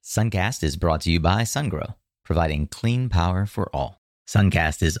Suncast is brought to you by SunGrow, providing clean power for all.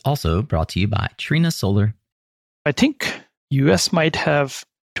 Suncast is also brought to you by Trina Solar. I think US might have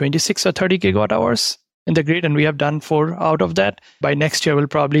 26 or 30 gigawatt hours in the grid, and we have done 4 out of that. By next year, we'll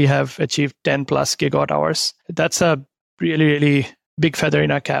probably have achieved 10 plus gigawatt hours. That's a really, really big feather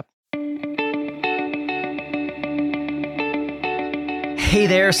in our cap. Hey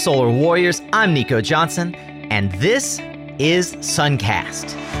there, Solar Warriors. I'm Nico Johnson, and this is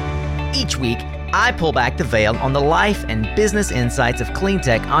Suncast. Each week, I pull back the veil on the life and business insights of clean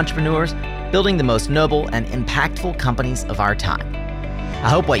tech entrepreneurs building the most noble and impactful companies of our time. I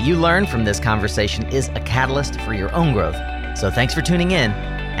hope what you learn from this conversation is a catalyst for your own growth. So thanks for tuning in,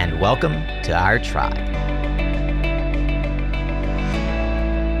 and welcome to our tribe.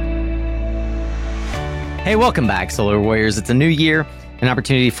 Hey, welcome back, Solar Warriors. It's a new year, an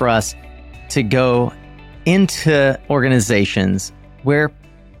opportunity for us to go into organizations where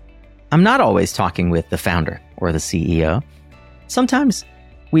I'm not always talking with the founder or the CEO. Sometimes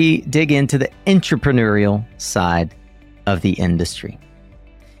we dig into the entrepreneurial side of the industry.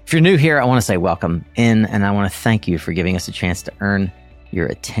 If you're new here, I want to say welcome in, and I want to thank you for giving us a chance to earn your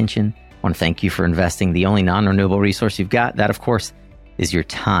attention. I want to thank you for investing the only non-renewable resource you've got. That, of course, is your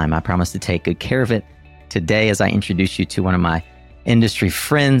time. I promise to take good care of it today as I introduce you to one of my industry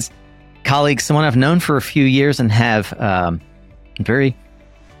friends, colleagues, someone I've known for a few years and have very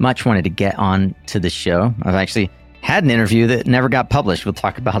much wanted to get on to the show. I've actually had an interview that never got published. We'll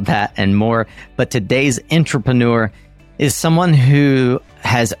talk about that and more. But today's entrepreneur is someone who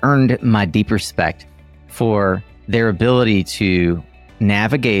has earned my deep respect for their ability to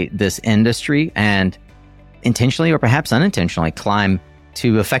navigate this industry and intentionally or perhaps unintentionally climb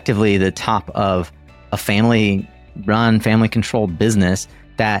to effectively the top of a family-run, family-controlled business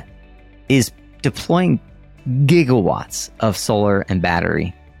that is deploying gigawatts of solar and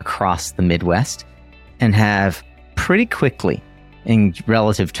battery across the Midwest and have pretty quickly, in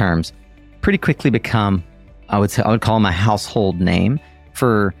relative terms, become, I would call them a household name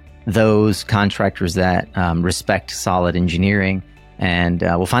for those contractors that respect solid engineering. And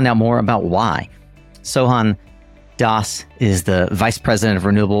we'll find out more about why. Sohan Das is the Vice President of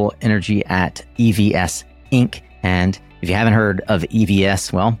Renewable Energy at EVS Inc. And if you haven't heard of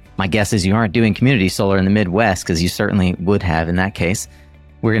EVS, well, my guess is you aren't doing community solar in the Midwest, because you certainly would have in that case.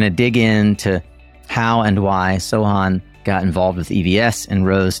 We're going to dig into how and why Sohan got involved with EVS and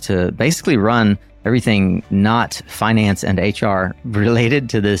rose to basically run everything not finance and HR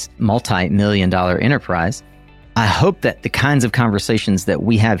related to this multi-million-dollar enterprise. I hope that the kinds of conversations that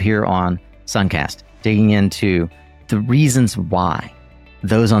we have here on Suncast, digging into the reasons why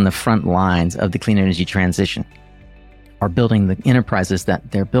those on the front lines of the clean energy transition are building the enterprises that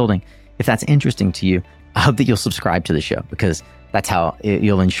they're building. If that's interesting to you, I hope that you'll subscribe to the show, because that's how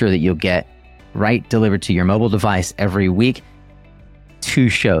you'll ensure that you'll get right delivered to your mobile device every week 2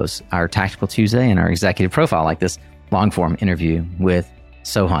 shows, our Tactical Tuesday and our Executive Profile, like this long-form interview with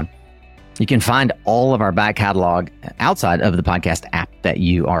Sohan. You can find all of our back catalog outside of the podcast app that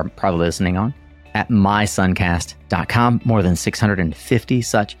you are probably listening on at mysuncast.com. More than 650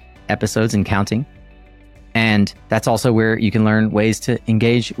 such episodes and counting. And that's also where you can learn ways to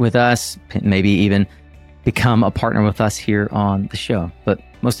engage with us, maybe even become a partner with us here on the show. But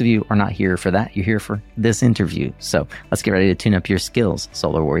most of you are not here for that. You're here for this interview. So let's get ready to tune up your skills,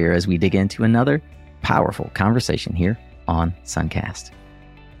 Solar Warrior, as we dig into another powerful conversation here on Suncast.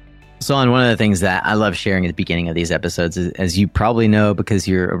 So, one of the things that I love sharing at the beginning of these episodes, is, as you probably know because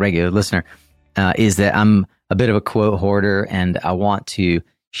you're a regular listener, is that I'm a bit of a quote hoarder, and I want to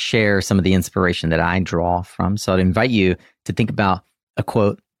share some of the inspiration that I draw from. So I'd invite you to think about a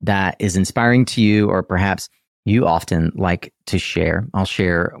quote that is inspiring to you, or perhaps you often like to share. I'll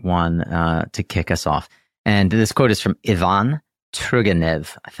share one to kick us off. And this quote is from Ivan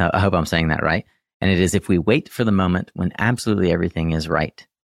Turgenev. I hope I'm saying that right. And it is, "If we wait for the moment when absolutely everything is right,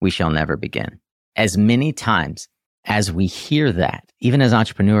 we shall never begin." As many times as we hear that, even as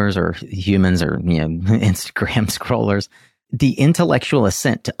entrepreneurs or humans or Instagram scrollers, the intellectual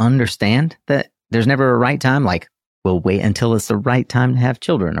assent to understand that there's never a right time, like we'll wait until it's the right time to have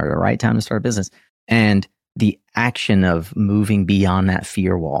children or the right time to start a business. And the action of moving beyond that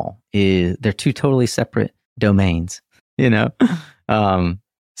fear wall they're 2 totally separate domains,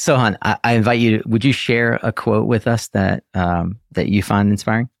 Sohan, I invite you, would you share a quote with us that you find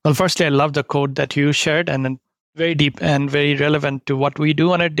inspiring? Well, firstly, I love the quote that you shared, and then very deep and very relevant to what we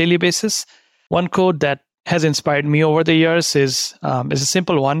do on a daily basis. One quote that has inspired me over the years is a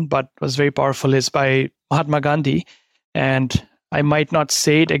simple one, but was very powerful, is by Mahatma Gandhi. And I might not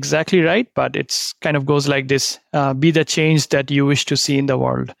say it exactly right, but it's kind of goes like this: be the change that you wish to see in the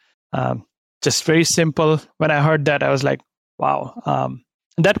world. Just very simple. When I heard that, I was like, wow.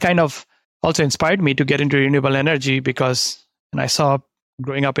 And that kind of also inspired me to get into renewable energy, because when I saw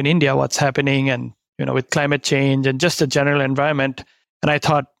growing up in India what's happening, and with climate change and just the general environment, and I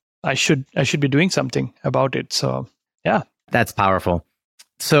thought I should be doing something about it. So yeah, that's powerful.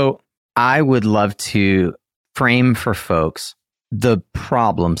 So I would love to frame for folks the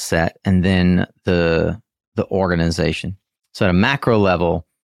problem set and then the organization. So at a macro level,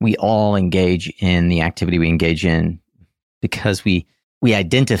 we all engage in the activity we engage in because we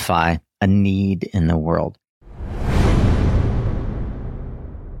identify a need in the world.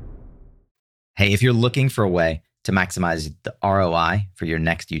 Hey, if you're looking for a way to maximize the ROI for your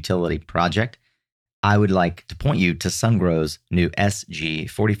next utility project, I would like to point you to SunGrow's new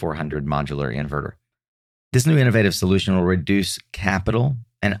SG4400 modular inverter. This new innovative solution will reduce capital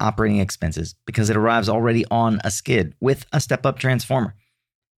and operating expenses because it arrives already on a skid with a step-up transformer.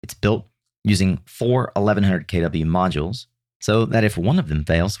 It's built using 4 1100 kW modules so that if one of them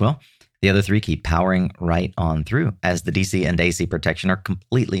fails, well, the other 3 keep powering right on through, as the DC and AC protection are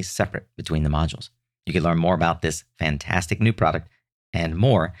completely separate between the modules. You can learn more about this fantastic new product and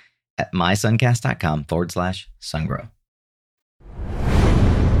more at mysuncast.com/sungrow.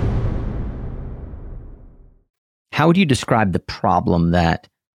 How would you describe the problem that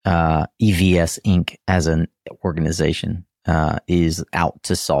EVS Inc. as an organization is out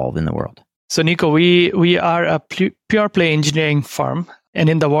to solve in the world? So Nico, we are a pure play engineering firm. And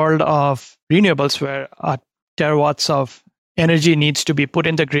in the world of renewables, where terawatts of energy needs to be put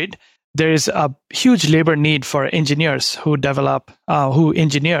in the grid, there is a huge labor need for engineers who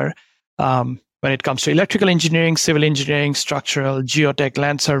engineer when it comes to electrical engineering, civil engineering, structural, geotech,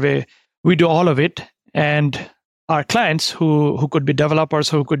 land survey. We do all of it. And our clients who could be developers,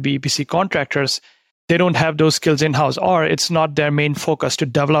 who could be EPC contractors, they don't have those skills in-house, or it's not their main focus to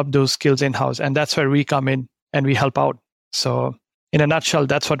develop those skills in-house. And that's where we come in and we help out. So in a nutshell,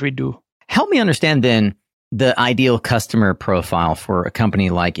 that's what we do. Help me understand then the ideal customer profile for a company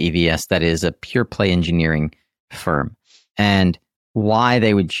like EVS that is a pure play engineering firm, and why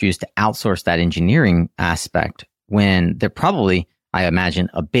they would choose to outsource that engineering aspect when they're probably, I imagine,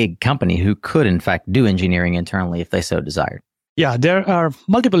 a big company who could in fact do engineering internally if they so desired. Yeah, there are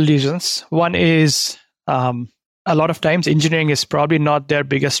multiple reasons. One is a lot of times engineering is probably not their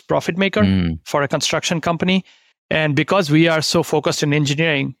biggest profit maker for a construction company. And because we are so focused in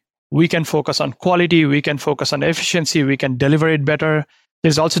engineering, we can focus on quality, we can focus on efficiency, we can deliver it better.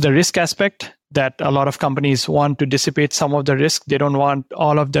 There's also the risk aspect that a lot of companies want to dissipate some of the risk. They don't want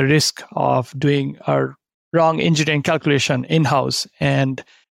all of the risk of doing a wrong engineering calculation in-house. And,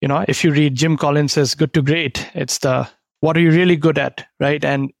 if you read Jim Collins's Good to Great, it's the what are you really good at, right?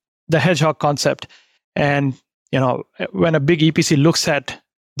 And the hedgehog concept. And, when a big EPC looks at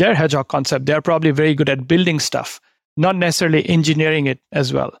their hedgehog concept, they're probably very good at building stuff, not necessarily engineering it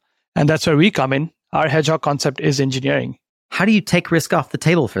as well. And that's where we come in. Our hedgehog concept is engineering. How do you take risk off the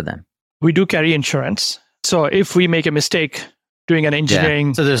table for them? We do carry insurance. So if we make a mistake doing an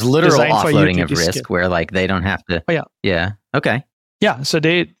engineering, so there's literal offloading of risk where they don't have to. Oh, yeah. Yeah. Okay. Yeah. So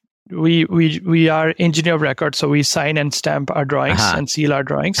we are engineer of record. So we sign and stamp our drawings and seal our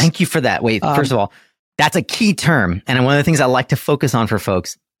drawings. Thank you for that. Wait, first of all, that's a key term. And one of the things I like to focus on for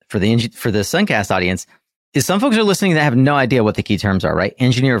folks, for the Suncast audience, is some folks are listening that have no idea what the key terms are, right?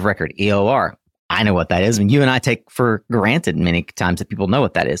 Engineer of record, EOR. I know what that is. And you and I take for granted many times that people know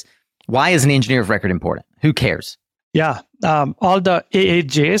what that is. Why is an engineer of record important? Who cares? Yeah. All the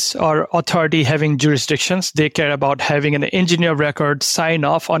AHJs, or authority having jurisdictions, they care about having an engineer of record sign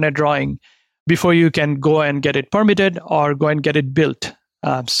off on a drawing before you can go and get it permitted or go and get it built.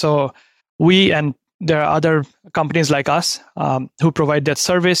 So we, and there are other companies like us who provide that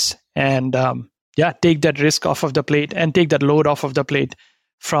service and take that risk off of the plate and take that load off of the plate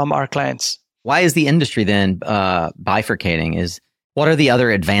from our clients. Why is the industry then bifurcating? What are the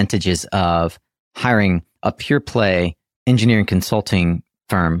other advantages of hiring a pure play engineering consulting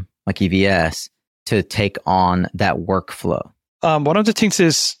firm like EVS to take on that workflow? One of the things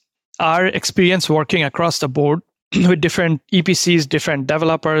is our experience working across the board with different EPCs, different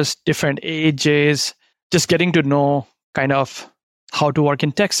developers, different AHJs, just getting to know kind of how to work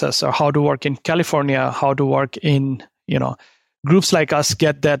in Texas or how to work in California, how to work in, groups like us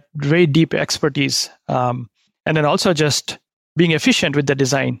get that very deep expertise. And then also just being efficient with the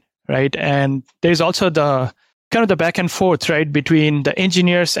design, right? And there's also the kind of the back and forth, right, between the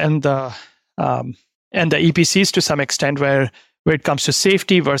engineers and the EPCs to some extent, where it comes to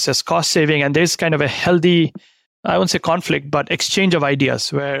safety versus cost saving. And there's kind of a healthy I won't say conflict, but exchange of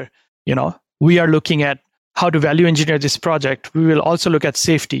ideas where, we are looking at how to value engineer this project. We will also look at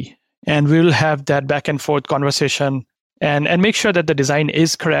safety, and we will have that back and forth conversation and make sure that the design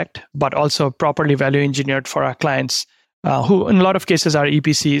is correct, but also properly value engineered for our clients, who in a lot of cases are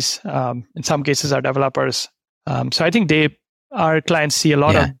EPCs, in some cases are developers. So I think our clients see a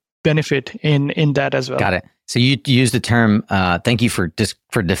lot of benefit in that as well. Got it. So you use the term, thank you for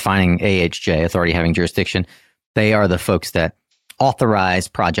defining AHJ, authority having jurisdiction. They are the folks that authorize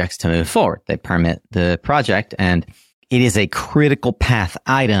projects to move forward. They permit the project, and it is a critical path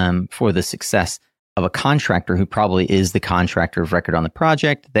item for the success of a contractor who probably is the contractor of record on the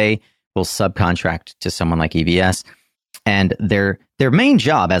project. They will subcontract to someone like EVS, and their main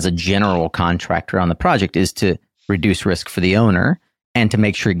job as a general contractor on the project is to reduce risk for the owner and to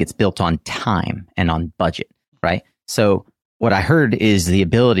make sure it gets built on time and on budget, right? So what I heard is the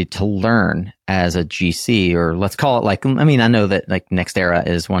ability to learn as a GC, or let's call it I know that like NextEra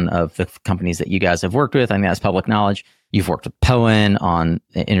is one of the companies that you guys have worked with. I think that's public knowledge. You've worked with Poen on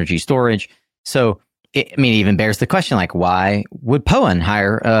energy storage. So, it even bears the question, like, why would Poen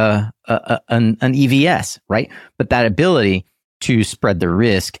hire an EVS, right? But that ability to spread the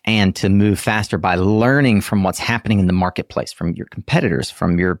risk and to move faster by learning from what's happening in the marketplace, from your competitors,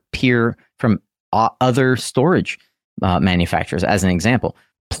 from your peer, from other storage manufacturers, as an example,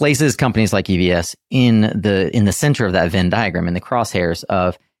 places companies like EVS in the center of that Venn diagram, in the crosshairs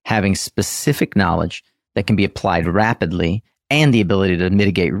of having specific knowledge that can be applied rapidly and the ability to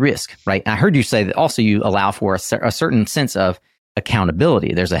mitigate risk, right? I heard you say that also you allow for a certain sense of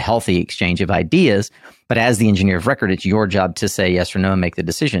accountability. There's a healthy exchange of ideas, but as the engineer of record, it's your job to say yes or no and make the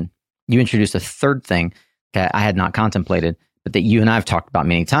decision. You introduced a third thing that I had not contemplated, but that you and I have talked about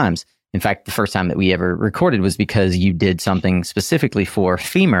many times. In fact, the first time that we ever recorded was because you did something specifically for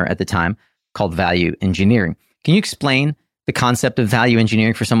FEMA at the time called value engineering. Can you explain the concept of value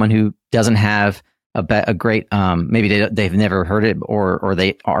engineering for someone who doesn't have a great, maybe they've never heard it or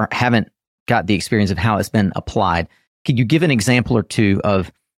they haven't got the experience of how it's been applied? Could you give an example or two of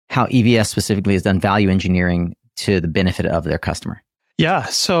how EVS specifically has done value engineering to the benefit of their customer? Yeah,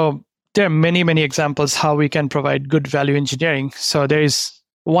 so there are many, many examples how we can provide good value engineering. So there is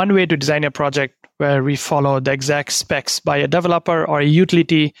one way to design a project where we follow the exact specs by a developer or a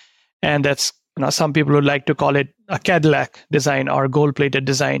utility, and that's some people would like to call it a Cadillac design or gold-plated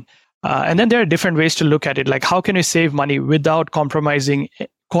design. And then there are different ways to look at it, like how can we save money without compromising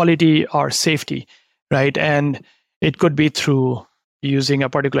quality or safety, right? And it could be through using a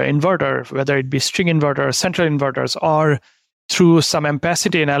particular inverter, whether it be string inverters, central inverters, or through some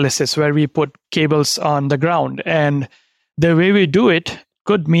ampacity analysis where we put cables on the ground. And the way we do it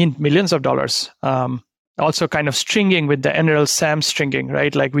could mean millions of dollars. Also kind of stringing with the NREL SAM stringing,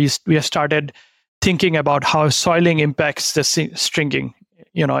 right? Like we have started thinking about how soiling impacts the stringing,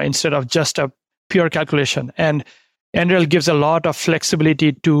 instead of just a pure calculation. And NREL gives a lot of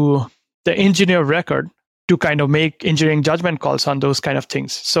flexibility to the engineer of record to kind of make engineering judgment calls on those kind of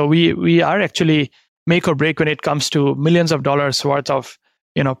things. So we are actually make or break when it comes to millions of dollars worth of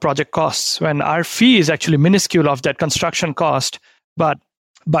project costs, when our fee is actually minuscule of that construction cost, but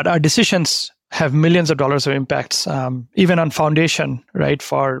our decisions have millions of dollars of impacts, even on foundation, right?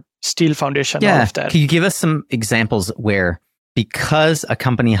 For steel foundation, all of that. Can you give us some examples where, because a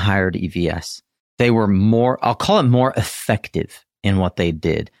company hired EVS, they were I'll call it more effective in what they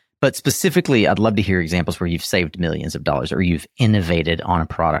did. But specifically, I'd love to hear examples where you've saved millions of dollars or you've innovated on a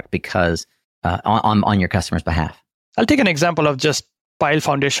product because on your customer's behalf. I'll take an example of just pile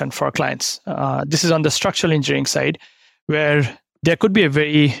foundation for our clients. This is on the structural engineering side, where there could be a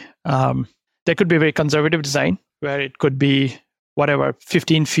very conservative design where it could be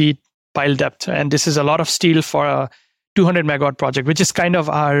 15 feet pile depth, and this is a lot of steel for a 200 megawatt project, which is kind of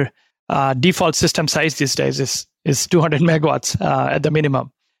our default system size these days is 200 megawatts at the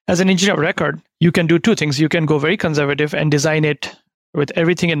minimum. As an engineer of record, you can do two things. You can go very conservative and design it with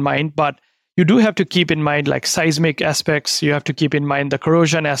everything in mind, but you do have to keep in mind like seismic aspects. You have to keep in mind the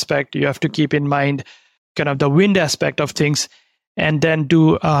corrosion aspect. You have to keep in mind kind of the wind aspect of things, and then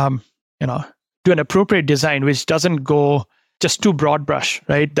do an appropriate design which doesn't go just too broad brush,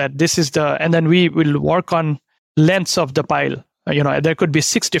 right? That this is and then we will work on lengths of the pile. There could be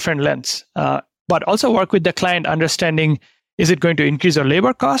 6 different lengths, but also work with the client understanding, is it going to increase your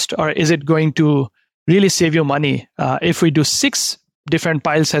labor cost or is it going to really save you money if we do 6 different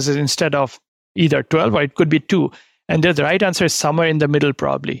pile sizes instead of either 12 or it could be 2. And the right answer is somewhere in the middle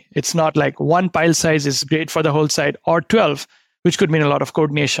probably. It's not like one pile size is great for the whole site or 12, which could mean a lot of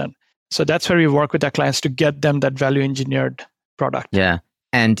coordination. So that's where we work with our clients to get them that value engineered product. Yeah.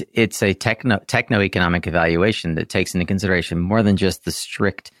 And it's a techno-economic evaluation that takes into consideration more than just the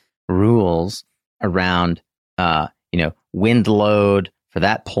strict rules around, wind load for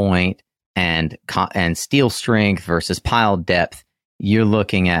that point and steel strength versus pile depth. You're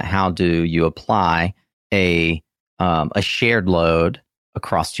looking at how do you apply a shared load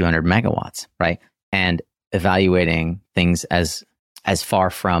across 200 megawatts, right? And evaluating things as far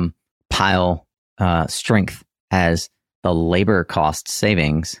from pile strength as the labor cost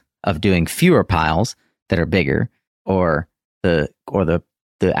savings of doing fewer piles that are bigger, or the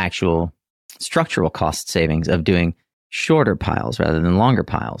actual structural cost savings of doing shorter piles rather than longer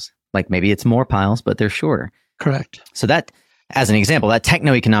piles. Like maybe it's more piles, but they're shorter. Correct. So that, as an example, that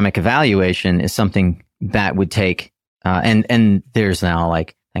techno-economic evaluation is something that would take, and there's now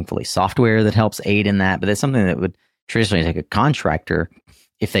like thankfully software that helps aid in that, but it's something that would traditionally take a contractor.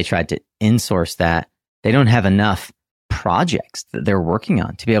 If they tried to insource that, they don't have enough projects that they're working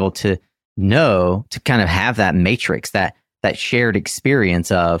on to be able to know, to kind of have that matrix, that shared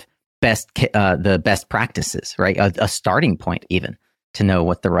experience of the best practices, right? A starting point, even to know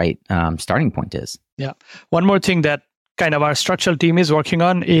what the right starting point is. Yeah. One more thing that kind of our structural team is working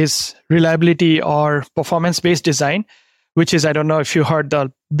on is reliability or performance-based design, which is, I don't know if you heard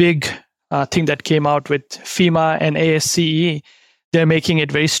the big thing that came out with FEMA and ASCE. They're making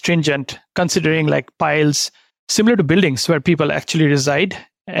it very stringent, considering like piles similar to buildings where people actually reside,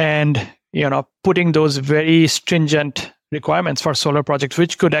 and putting those very stringent requirements for solar projects,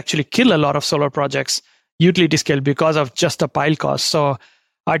 which could actually kill a lot of solar projects utility scale because of just the pile cost. So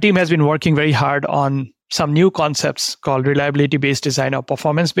our team has been working very hard on some new concepts called reliability-based design or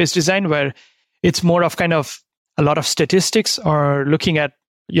performance-based design, where it's more of kind of a lot of statistics, or looking at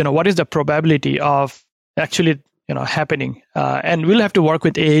what is the probability of actually happening. And we'll have to work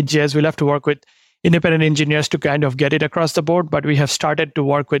with AHJs, we'll have to work with independent engineers to kind of get it across the board. But we have started to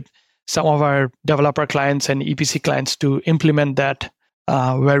work with some of our developer clients and EPC clients to implement that,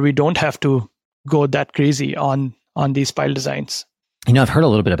 where we don't have to go that crazy on these pile designs. I've heard a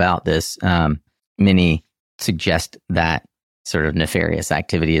little bit about this. Many suggest that sort of nefarious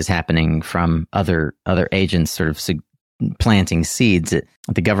activity is happening from other agents sort of planting seeds at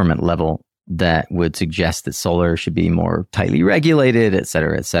the government level that would suggest that solar should be more tightly regulated, et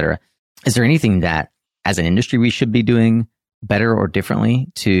cetera, et cetera. Is there anything that, as an industry, we should be doing better or differently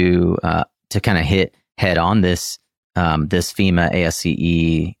to kind of hit head on this FEMA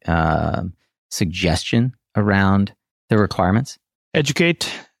ASCE suggestion around the requirements?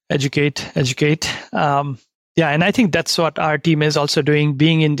 Educate. And I think that's what our team is also doing,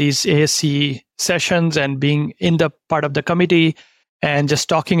 being in these ASCE sessions and being in the part of the committee and just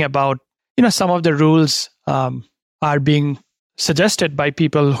talking about, some of the rules are being suggested by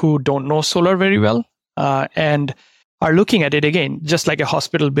people who don't know solar very well and are looking at it again, just like a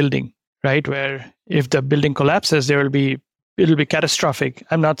hospital building, right? Where if the building collapses, it'll be catastrophic.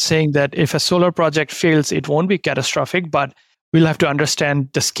 I'm not saying that if a solar project fails, it won't be catastrophic, but we'll have to understand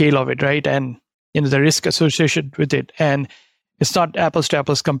the scale of it, right? And the risk associated with it. And it's not apples to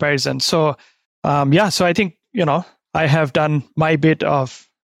apples comparison. So, so I think, I have done my bit of,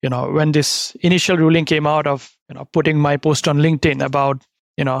 when this initial ruling came out of, putting my post on LinkedIn about,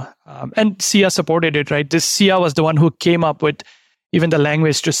 and SIA supported it, right? This SIA was the one who came up with even the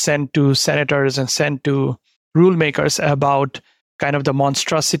language to send to senators and send to rule makers about kind of the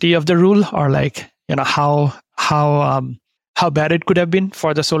monstrosity of the rule, or like, how bad it could have been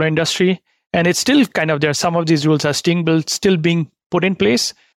for the solar industry. And it's still kind of there. Some of these rules are still being put in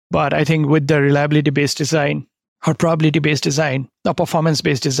place. But I think with the reliability-based design or probability-based design or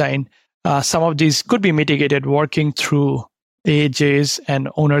performance-based design, some of these could be mitigated working through AHJs and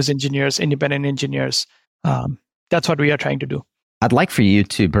owners, engineers, independent engineers. That's what we are trying to do. I'd like for you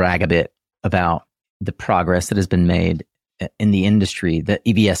to brag a bit about the progress that has been made in the industry that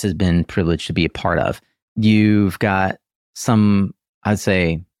EVS has been privileged to be a part of. You've got some, I'd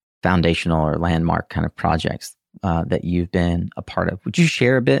say, foundational or landmark kind of projects that you've been a part of. Would you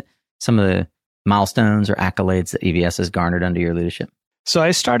share a bit some of the milestones or accolades that EVS has garnered under your leadership? So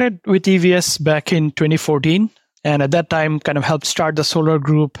I started with EVS back in 2014, and at that time kind of helped start the solar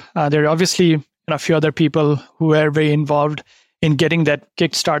group. There are obviously a few other people who were very involved in getting that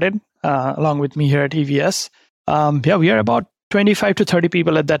kick started along with me here at EVS. We are about 25 to 30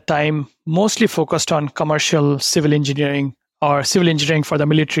 people at that time, mostly focused on commercial civil engineering or civil engineering for the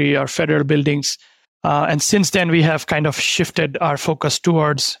military or federal buildings. And since then, we have kind of shifted our focus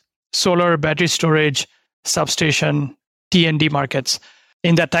towards solar, battery storage, substation, T&D markets.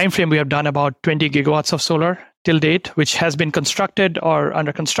 In that time frame, we have done about 20 gigawatts of solar till date, which has been constructed or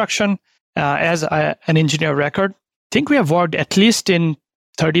under construction as an engineer of record. I think we have worked at least in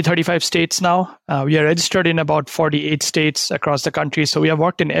 35 states now. We are registered in about 48 states across the country. So we have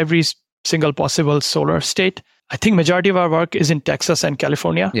worked in every single possible solar state. I think majority of our work is in Texas and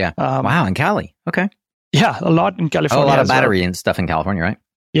California. Yeah. Wow, in Cali. Okay. Yeah, a lot in California. A lot of battery and stuff in California, right?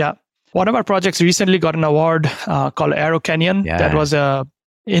 Yeah. One of our projects recently got an award called Arrow Canyon. Yeah. That was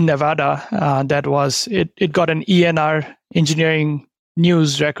in Nevada. It got an ENR Engineering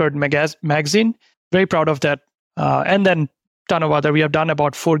News Record magazine. Very proud of that. And then ton of other. We have done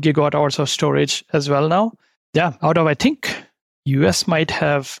about 4 gigawatt hours of storage as well now. Yeah, out of, I think, US might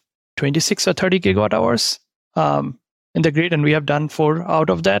have 26 or 30 gigawatt hours in the grid, and we have done 4 out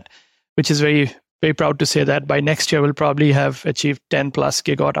of that, which is very, very proud to say that by next year we'll probably have achieved 10 plus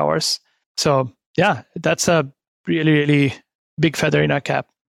gigawatt hours. So yeah, that's a really, really big feather in our cap.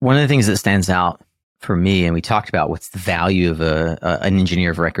 One of the things that stands out for me, and we talked about what's the value of an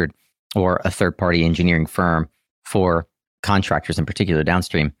engineer of record or a third-party engineering firm for contractors in particular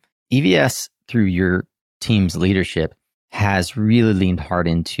downstream. EVS, through your team's leadership, has really leaned hard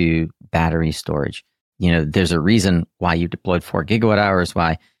into battery storage. You know, there's a reason why you deployed 4 gigawatt hours,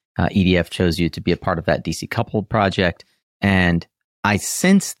 why EDF chose you to be a part of that DC coupled project. And I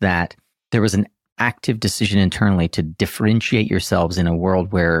sense that there was an active decision internally to differentiate yourselves in a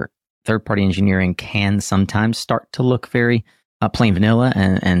world where third-party engineering can sometimes start to look very plain vanilla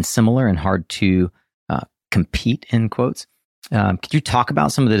and similar and hard to compete, in quotes. Could you talk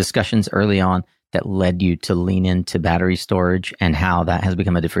about some of the discussions early on that led you to lean into battery storage and how that has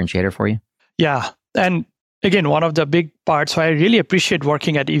become a differentiator for you? Yeah. And again, one of the big parts I really appreciate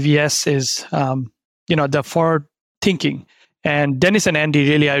working at EVS is, the forward thinking. And Dennis and Andy,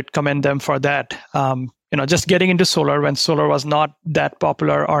 really, I would commend them for that. Just getting into solar when solar was not that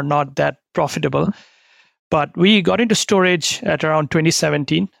popular or not that profitable. But we got into storage at around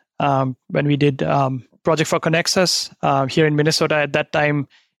 2017 when we did project for Connexus here in Minnesota. At that time,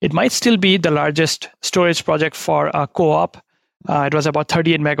 it might still be the largest storage project for a co-op. It was about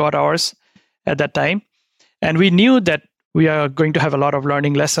 38 megawatt hours at that time. And we knew that we are going to have a lot of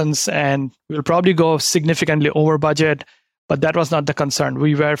learning lessons and we'll probably go significantly over budget, but that was not the concern.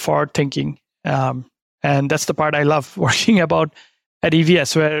 We were forward thinking. And that's the part I love working about at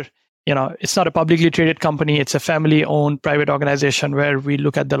EVS, where, it's not a publicly traded company. It's a family-owned private organization where we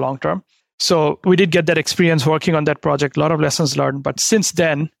look at the long term. So we did get that experience working on that project, a lot of lessons learned. But since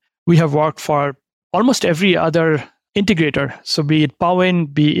then, we have worked for almost every other integrator. So be it Powin,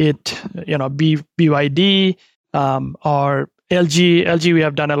 be it BYD or LG. LG, we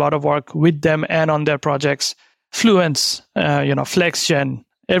have done a lot of work with them and on their projects. Fluence, FlexGen,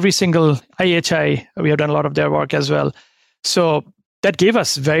 every single IHI, we have done a lot of their work as well. So that gave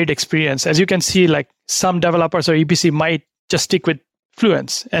us varied experience. As you can see, like some developers or EPC might just stick with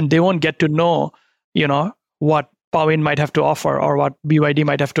Fluence and they won't get to know, what Powin might have to offer or what BYD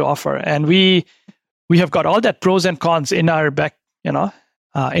might have to offer. And we have got all that pros and cons in our back, in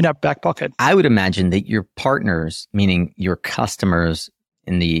our back pocket. I would imagine that your partners, meaning your customers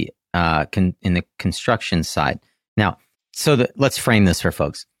in the construction side. Now, let's frame this for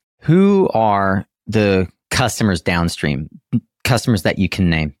folks. Who are the customers downstream, customers that you can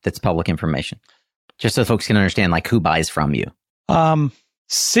name that's public information, just so folks can understand like who buys from you?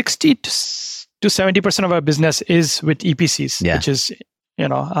 60 to 70% of our business is with EPCs, which is,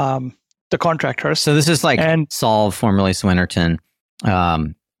 the contractors. So this is like Solve, formerly Swinnerton.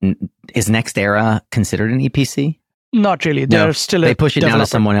 Is NextEra considered an EPC? Not really. They're still they push it down to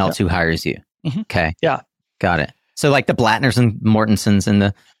someone else who hires you. Mm-hmm. Okay. Yeah. Got it. So like the Blattners and Mortensons and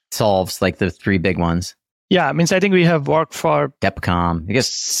the Solves, like the 3 big ones. Yeah. I think we have worked for Depcom, I guess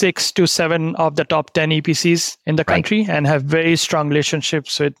 6 to 7 of the top 10 EPCs in the country and have very strong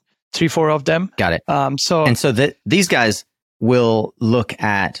relationships with 3-4 of them. Got it. So these guys will look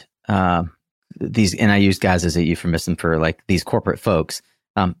at these, and I use guys as a euphemism for like these corporate folks.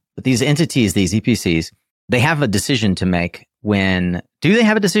 But these entities, these EPCs, they have a decision to make. Do they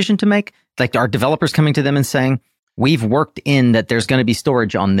have a decision to make? Like, are developers coming to them and saying, we've worked in that there's going to be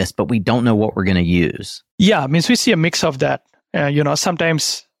storage on this, but we don't know what we're going to use? Yeah, we see a mix of that.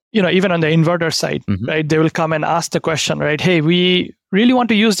 Sometimes, even on the inverter side, right? They will come and ask the question, right? Hey, we really want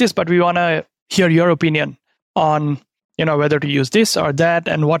to use this, but we want to hear your opinion on, whether to use this or that.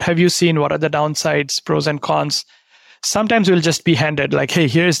 And what have you seen? What are the downsides, pros and cons? Sometimes we'll just be handed like, hey,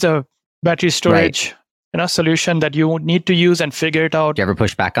 here's the battery storage solution that you need to use and figure it out. Do you ever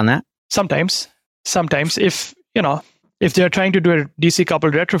push back on that? Sometimes if they're trying to do a DC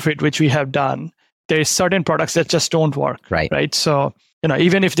coupled retrofit, which we have done, there's certain products that just don't work. Right. So,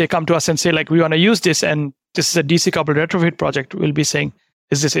 even if they come to us and say like, we want to use this and this is a DC coupled retrofit project, we'll be saying,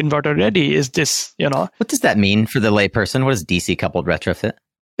 Is this inverter ready? Is this, What does that mean for the layperson? What is DC coupled retrofit?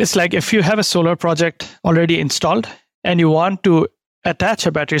 It's like if you have a solar project already installed and you want to attach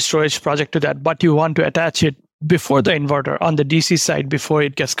a battery storage project to that, but you want to attach it before the inverter on the DC side, before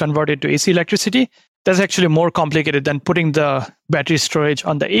it gets converted to AC electricity, that's actually more complicated than putting the battery storage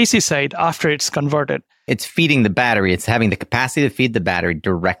on the AC side after it's converted. It's feeding the battery. It's having the capacity to feed the battery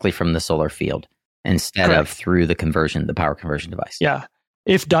directly from the solar field instead of through the power conversion device. Yeah.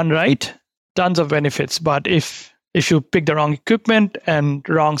 If done right, tons of benefits. But if you pick the wrong equipment and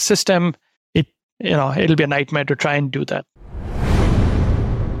wrong system, it'll be a nightmare to try and do that.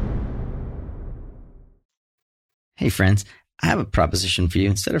 Hey friends, I have a proposition for you.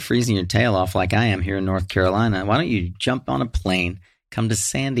 Instead of freezing your tail off like I am here in North Carolina, why don't you jump on a plane, come to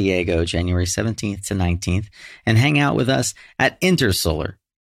San Diego, January 17th to 19th, and hang out with us at Intersolar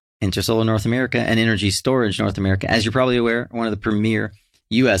North America and Energy Storage North America. As you're probably aware, one of the premier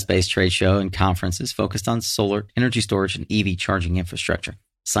U.S.-based trade show and conferences focused on solar, energy storage, and EV charging infrastructure.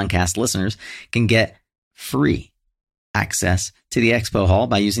 Suncast listeners can get free access to the expo hall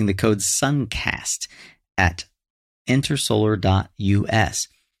by using the code SUNCAST at intersolar.us.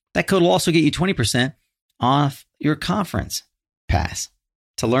 That code will also get you 20% off your conference pass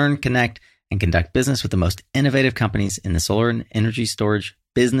to learn, connect, and conduct business with the most innovative companies in the solar and energy storage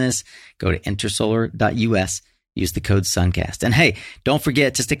business. Go to intersolar.us. Use the code SUNCAST. And hey, don't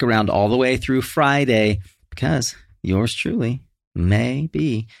forget to stick around all the way through Friday because yours truly may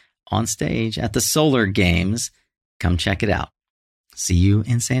be on stage at the Solar Games. Come check it out. See you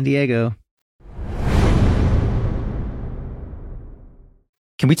in San Diego.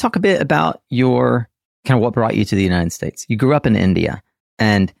 Can we talk a bit about your kind of what brought you to the United States? You grew up in India.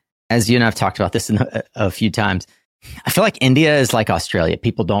 And as you and I've talked about this a few times, I feel like India is like Australia.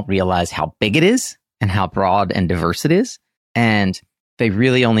 People don't realize how big it is and how broad and diverse it is. And they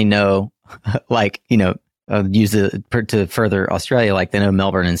really only know, use it to further Australia, like they know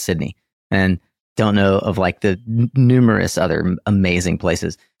Melbourne and Sydney and don't know of like the numerous other amazing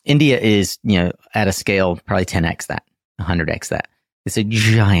places. India is, at a scale, probably 10x that, 100x that. It's a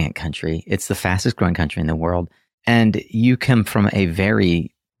giant country. It's the fastest growing country in the world. And you come from a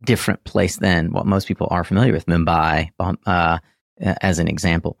very different place than what most people are familiar with, Mumbai, as an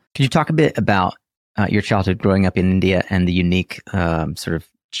example. Could you talk a bit about your childhood growing up in India and the unique sort of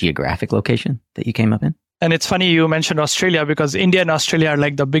geographic location that you came up in? And it's funny you mentioned Australia because India and Australia are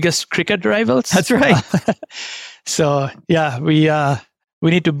like the biggest cricket rivals. That's right. So yeah, we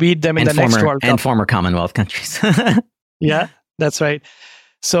need to beat them in the next World Cup. And former Commonwealth countries. Yeah, that's right.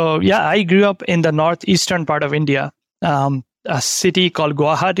 So yeah, I grew up in the northeastern part of India, a city called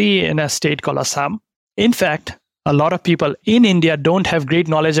Guwahati in a state called Assam. In fact, a lot of people in India don't have great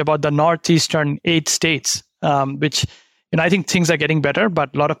knowledge about the northeastern 8 states, which I think things are getting better,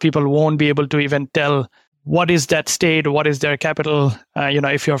 but a lot of people won't be able to even tell what is that state, what is their capital,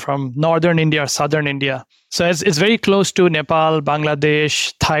 if you're from northern India or southern India. So it's very close to Nepal,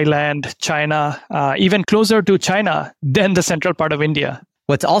 Bangladesh, Thailand, China, even closer to China than the central part of India.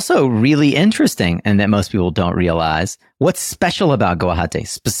 What's also really interesting, and that most people don't realize, what's special about Guwahati,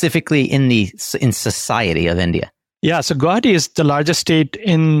 specifically in society of India? Yeah, so Guwahati is the largest state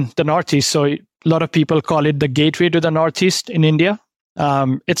in the Northeast. So a lot of people call it the gateway to the Northeast in India.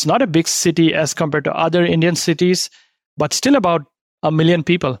 It's not a big city as compared to other Indian cities, but still about 1 million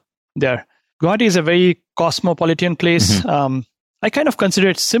people there. Guwahati is a very cosmopolitan place. Mm-hmm. I kind of consider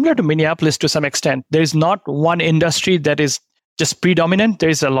it similar to Minneapolis to some extent. There is not one industry that is just predominant. There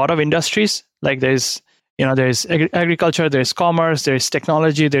is a lot of industries. Like there's agriculture, there's commerce, there's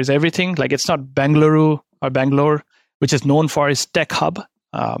technology, there's everything. Like it's not Bangalore, which is known for its tech hub.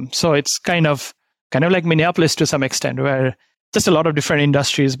 So it's kind of like Minneapolis to some extent, where just a lot of different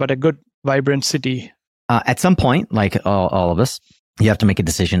industries, but a good, vibrant city. At some point, like all of us, you have to make a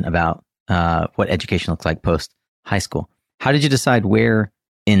decision about what education looks like post high school. How did you decide where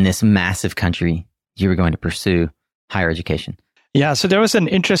in this massive country you were going to pursue higher education? Yeah, so there was an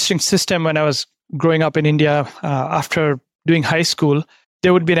interesting system when I was growing up in India. After doing high school,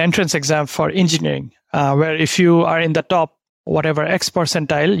 there would be an entrance exam for engineering, where if you are in the top, whatever X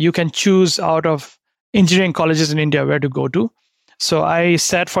percentile, you can choose out of engineering colleges in India where to go to. So I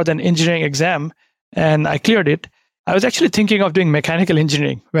sat for the engineering exam and I cleared it. I was actually thinking of doing mechanical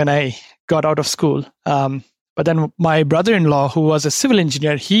engineering when I got out of school. But then my brother-in-law, who was a civil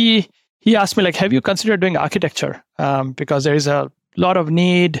engineer, he asked me, like, have you considered doing architecture? Because there is a lot of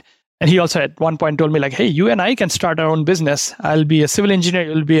need. And he also at one point told me, like, hey, you and I can start our own business. I'll be a civil engineer,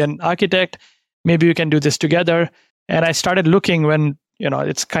 you'll be an architect. Maybe we can do this together. And I started looking when,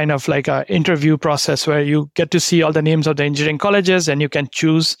 it's kind of like an interview process where you get to see all the names of the engineering colleges and you can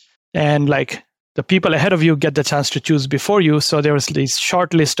choose. And like the people ahead of you get the chance to choose before you. So there was this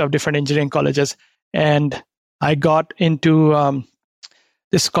short list of different engineering colleges. And I got into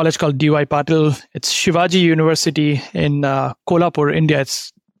this college called D.Y. Patil. It's Shivaji University in Kolhapur, India.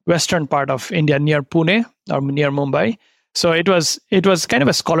 It's western part of India near Pune or near Mumbai. So it was kind of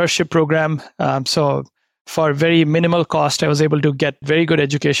a scholarship program. So for very minimal cost, I was able to get very good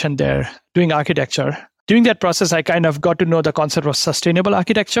education there doing architecture. During that process, I kind of got to know the concept of sustainable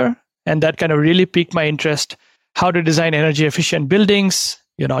architecture. And that kind of really piqued my interest, how to design energy efficient buildings,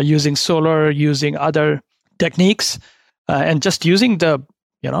 using solar, using other techniques, and just using the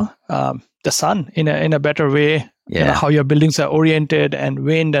sun in a better way. Yeah. How your buildings are oriented and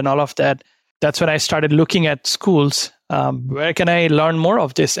wind and all of that. That's when I started looking at schools. Where can I learn more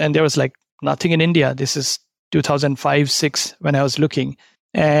of this? And there was like nothing in India. This is 2005-06 when I was looking.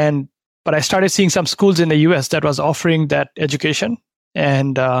 But I started seeing some schools in the US that was offering that education.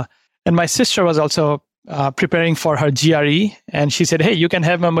 And my sister was also preparing for her GRE. And she said, hey, you can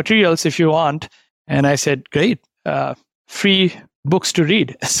have my materials if you want. And I said, great, free books to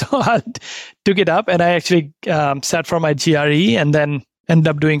read. So I took it up and I actually sat for my GRE and then ended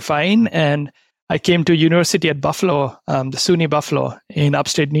up doing fine. And I came to university at Buffalo, the SUNY Buffalo in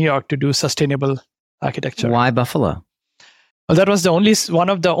upstate New York to do sustainable architecture. Why Buffalo? Well, that was one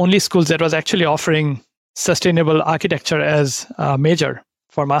of the only schools that was actually offering sustainable architecture as a major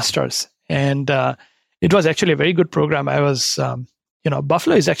for masters. And it was actually a very good program. I was,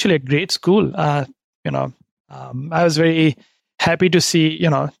 Buffalo is actually a great school. I was very happy to see,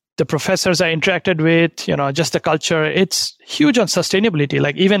 the professors I interacted with, just the culture. It's huge on sustainability.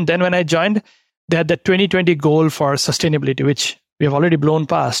 Like even then when I joined, they had the 2020 goal for sustainability, which we have already blown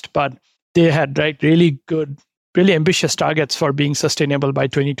past, but they had really good, really ambitious targets for being sustainable by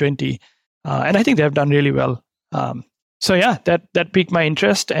 2020. And I think they have done really well. So yeah, that piqued my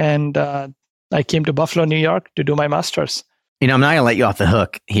interest. And I came to Buffalo, New York to do my master's. I'm not going to let you off the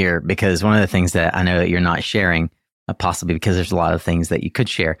hook here because one of the things that I know that you're not sharing, possibly because there's a lot of things that you could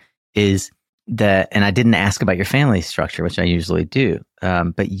share, is that, and I didn't ask about your family structure, which I usually do,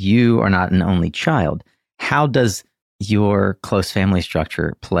 but you are not an only child. How does your close family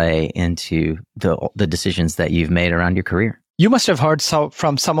structure play into the decisions that you've made around your career? You must have heard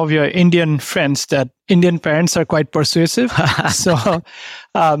from some of your Indian friends that Indian parents are quite persuasive. So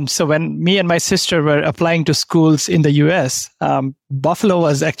when me and my sister were applying to schools in the US, Buffalo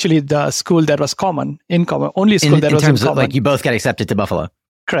was actually the school that was only school that was in common. Like you both got accepted to Buffalo.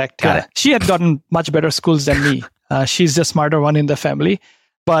 Correct. Got it. She had gotten much better schools than me. She's the smarter one in the family.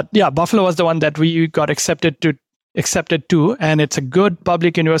 But yeah, Buffalo was the one that we got accepted to, and it's a good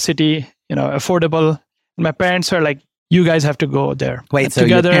public university, affordable. And my parents were like, you guys have to go there. Wait, and so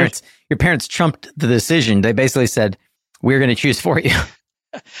your parents trumped the decision. They basically said, we're going to choose for you.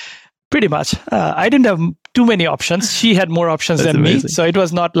 Pretty much. I didn't have too many options. She had more options than me. So it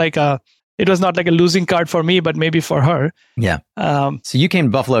was not like a losing card for me, but maybe for her. Yeah. So you came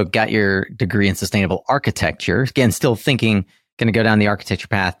to Buffalo, got your degree in sustainable architecture. Again, still thinking, going to go down the architecture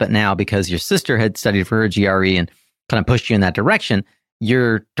path. But now because your sister had studied for her GRE and kind of pushed you in that direction,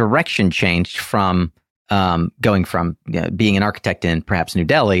 your direction changed from going from being an architect in perhaps New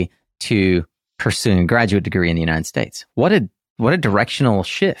Delhi to pursuing a graduate degree in the United States. What a directional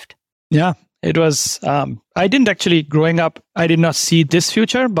shift. Yeah, it was. I didn't actually, growing up, I did not see this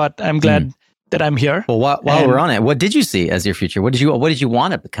future, but I'm glad that I'm here. Well, while we're on it, what did you see as your future? What did you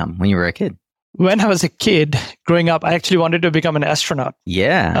want to become when you were a kid? When I was a kid, growing up, I actually wanted to become an astronaut.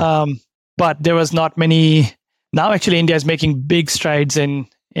 Yeah. But there was not many. Now, actually, India is making big strides in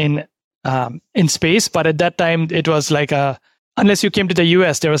space. But at that time, it was like unless you came to the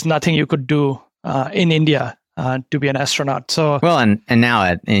US, there was nothing you could do in India to be an astronaut. So well, and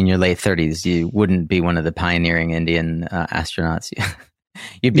now in your late 30s, you wouldn't be one of the pioneering Indian astronauts.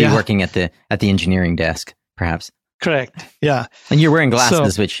 You'd be working at the engineering desk, perhaps. Correct. Yeah. And you're wearing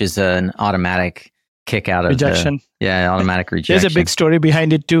glasses, which is an automatic kick out of rejection. Automatic rejection. There's a big story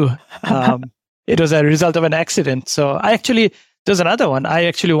behind it too. It was a result of an accident. So there's another one. I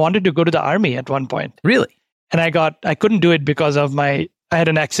actually wanted to go to the army at one point. Really? And I couldn't do it because of I had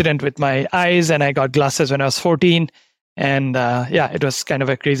an accident with my eyes and I got glasses when I was 14. And it was kind of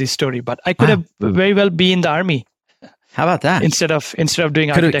a crazy story, but I could have very well been in the army. How about that? Instead of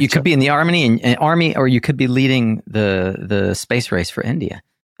doing architecture. You could be in the army, or you could be leading the space race for India.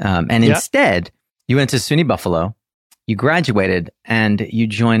 Instead, you went to SUNY Buffalo, you graduated, and you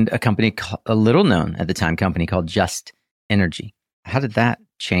joined a little known at the time company called Just Energy. How did that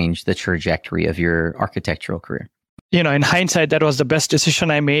change the trajectory of your architectural career? in hindsight, that was the best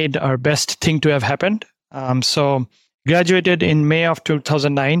decision I made or best thing to have happened. So graduated in May of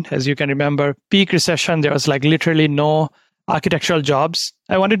 2009. As you can remember, peak recession, there was like literally no architectural jobs.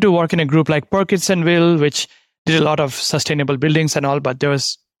 I wanted to work in a group like Perkinsonville, which did a lot of sustainable buildings and all, but there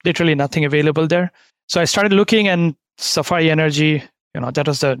was literally nothing available there. So I started looking, and Safari Energy, that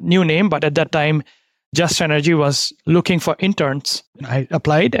was the new name, but at that time, Just Energy was looking for interns. I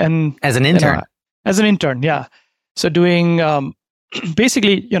applied, and as an intern. As an intern, yeah. So doing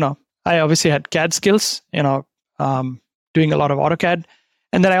basically, I obviously had CAD skills, doing a lot of AutoCAD,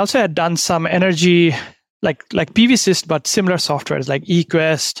 and then I also had done some energy, like PVSys, but similar softwares like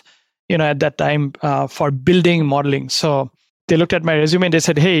eQuest, at that time for building modeling. So they looked at my resume and they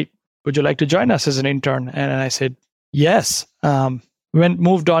said, "Hey, would you like to join us as an intern?" And I said, "Yes."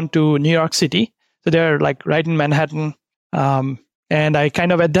 Moved on to New York City. So they're like right in Manhattan. And I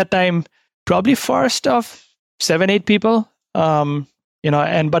kind of at that time, probably first of 7-8 people, one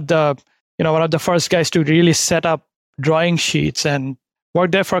of the first guys to really set up drawing sheets, and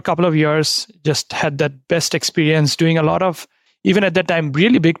worked there for a couple of years. Just had that best experience doing a lot of, even at that time,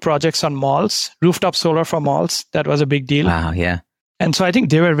 really big projects on malls, rooftop solar for malls. That was a big deal. Wow, yeah. And so I think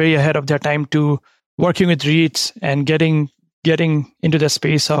they were very ahead of their time to working with REITs and getting into the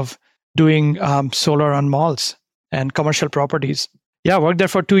space of doing solar on malls and commercial properties. Yeah, worked there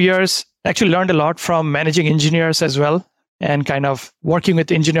for 2 years. Actually learned a lot from managing engineers as well, and kind of working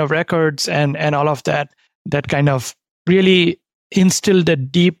with engineer of records and all of that. That kind of really instilled a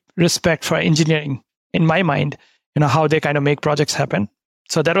deep respect for engineering in my mind, how they kind of make projects happen.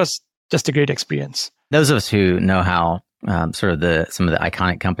 So that was just a great experience. Those of us who know how some of the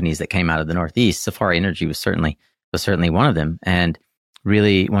iconic companies that came out of the Northeast, Safari Energy was certainly one of them, and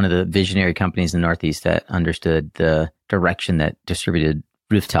really one of the visionary companies in the Northeast that understood the direction that distributed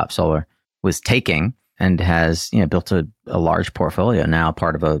rooftop solar was taking, and has built a large portfolio now,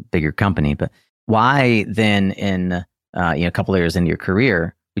 part of a bigger company. But why then, in a couple of years into your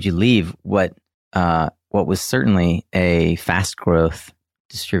career, would you leave what was certainly a fast growth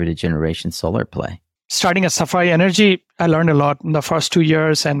distributed generation solar play? Starting at Safari Energy, I learned a lot in the first 2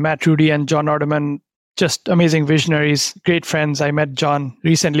 years, and Matt Rudy and John Ordeman, just amazing visionaries, great friends. I met John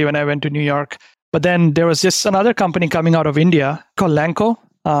recently when I went to New York. But then there was just another company coming out of India called Lanco.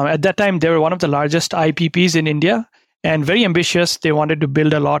 At that time, they were one of the largest IPPs in India and very ambitious. They wanted to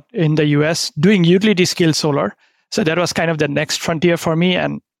build a lot in the US doing utility scale solar. So that was kind of the next frontier for me.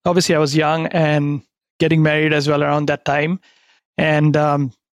 And obviously I was young and getting married as well around that time. And,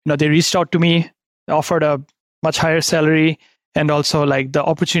 they reached out to me, offered a much higher salary, and also like the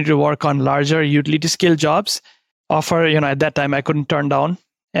opportunity to work on larger utility scale jobs. Offer, at that time I couldn't turn down.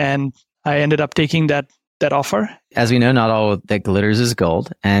 And I ended up taking that offer. As we know, not all that glitters is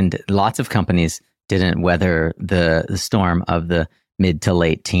gold, and lots of companies didn't weather the storm of the mid to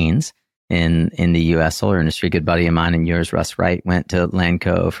late teens in the U.S. solar industry. A good buddy of mine and yours, Russ Wright, went to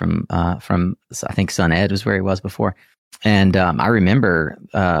Lanco from I think Sun Ed was where he was before, and I remember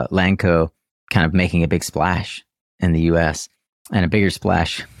Lanco kind of making a big splash in the U.S. and a bigger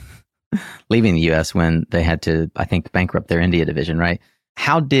splash leaving the U.S. when they had to, I think, bankrupt their India division. Right?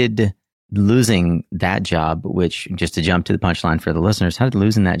 How did losing that job, which, just to jump to the punchline for the listeners, how did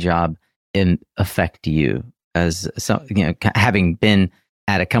losing that job affect you as having been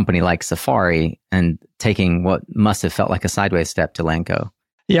at a company like Safari and taking what must have felt like a sideways step to Lanco?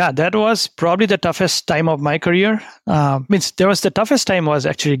 Yeah, that was probably the toughest time of my career. The toughest time was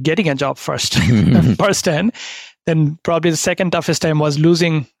actually getting a job first, firsthand. Then probably the second toughest time was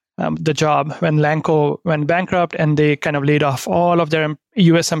losing the job when Lanco went bankrupt and they kind of laid off all of their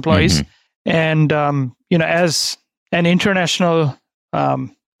US employees. Mm-hmm. And, as an international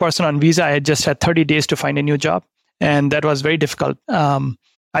person on visa, I just had 30 days to find a new job. And that was very difficult.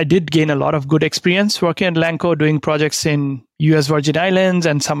 I did gain a lot of good experience working at Lanco, doing projects in US Virgin Islands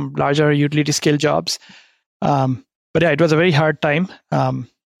and some larger utility scale jobs. But yeah, it was a very hard time.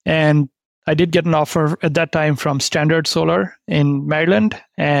 And I did get an offer at that time from Standard Solar in Maryland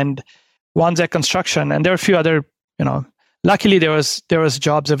and Wanzek Construction. And there were a few other, luckily there was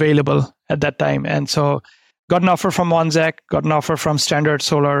jobs available at that time. And so got an offer from Wanzek, got an offer from Standard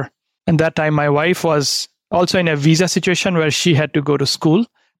Solar. And that time my wife was also in a visa situation where she had to go to school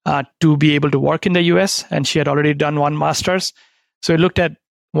to be able to work in the US. And she had already done one master's. So we looked at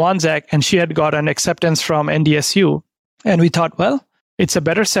Wanzek and she had got an acceptance from NDSU. And we thought, well, it's a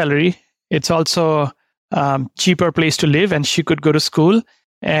better salary. It's also cheaper place to live and she could go to school.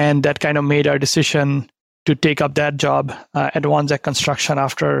 And that kind of made our decision to take up that job at Wanzek Construction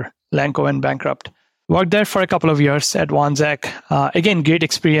after Lanco went bankrupt. Worked there for a couple of years at Wanzek. Again, great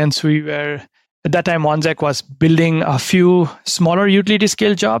experience. We were at that time, Wanzek was building a few smaller utility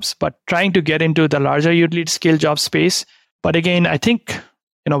scale jobs, but trying to get into the larger utility scale job space. But again, I think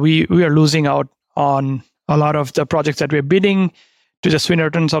we are losing out on a lot of the projects that we're bidding to the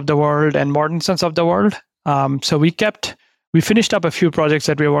Swinnertons of the world and Mortensons of the world. So we finished up a few projects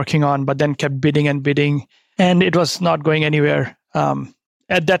that we were working on, but then kept bidding, and it was not going anywhere.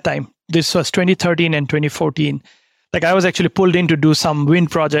 At that time, this was 2013 and 2014. Like I was actually pulled in to do some wind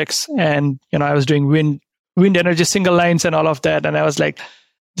projects, and I was doing wind energy single lines and all of that. And I was like,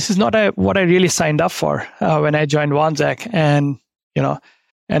 this is not what I really signed up for when I joined Wanzek. And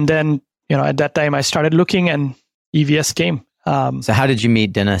then at that time I started looking, and EVS came. So how did you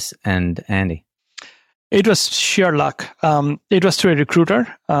meet Dennis and Andy? It was sheer luck. It was through a recruiter.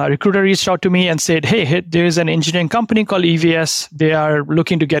 Recruiter reached out to me and said, hey, there's an engineering company called EVS. They are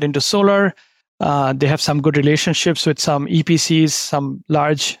looking to get into solar. They have some good relationships with some EPCs, some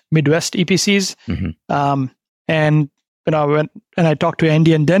large Midwest EPCs. Mm-hmm. And when I talked to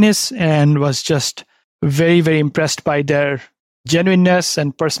Andy and Dennis, and was just very, very impressed by their genuineness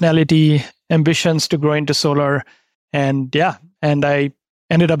and personality, ambitions to grow into solar. And I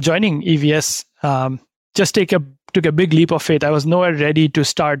ended up joining EVS. Just took a big leap of faith. I was nowhere ready to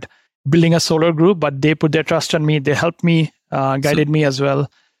start building a solar group, but they put their trust on me. They helped me, guided me as well.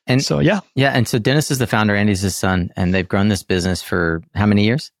 And so, yeah. Yeah. And so Dennis is the founder, Andy's his son, and they've grown this business for how many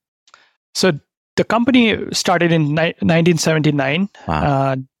years? So the company started in 1979.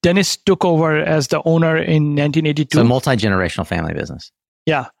 Wow. Dennis took over as the owner in 1982. So multi-generational family business.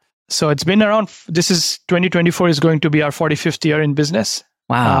 Yeah. So it's been around, 2024 is going to be our 45th year in business.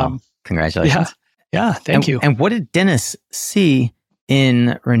 Wow. Congratulations. Yeah. Thank you. And what did Dennis see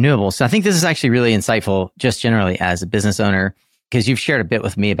in renewables? So I think this is actually really insightful, just generally as a business owner, because you've shared a bit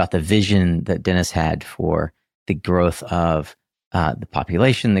with me about the vision that Dennis had for the growth of the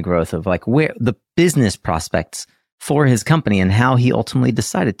population, the growth of where the business prospects for his company, and how he ultimately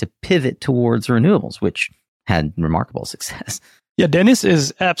decided to pivot towards renewables, which had remarkable success. Yeah, Dennis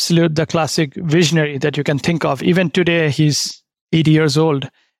is the classic visionary that you can think of. Even today, he's 80 years old,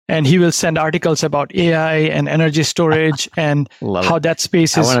 and he will send articles about AI and energy storage and how that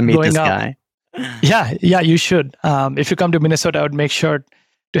space is going up. I want to meet this guy. Yeah, you should. If you come to Minnesota, I would make sure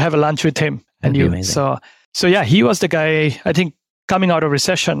to have a lunch with him and you. Amazing. So yeah, he was the guy. I think coming out of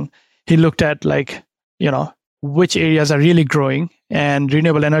recession, he looked at which areas are really growing, and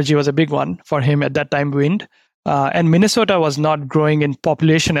renewable energy was a big one for him at that time. Wind. And Minnesota was not growing in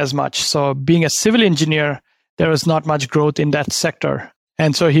population as much. So being a civil engineer, there was not much growth in that sector.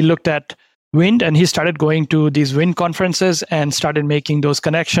 And so he looked at wind, and he started going to these wind conferences and started making those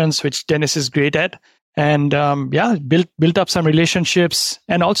connections, which Dennis is great at. And built up some relationships.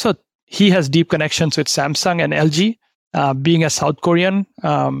 And also he has deep connections with Samsung and LG. Being a South Korean,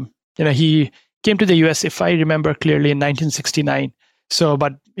 he came to the US, if I remember clearly, in 1969. So,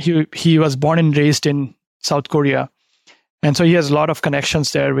 but he was born and raised in South Korea. And so he has a lot of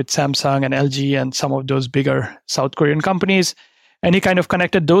connections there with Samsung and LG and some of those bigger South Korean companies. And he kind of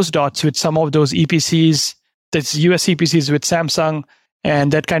connected those dots with some of those EPCs, that's US EPCs with Samsung.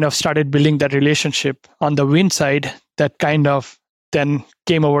 And that kind of started building that relationship on the wind side that kind of then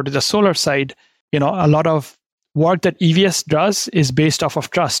came over to the solar side. A lot of work that EVS does is based off of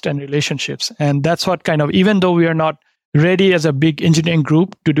trust and relationships. And that's what even though we are not ready as a big engineering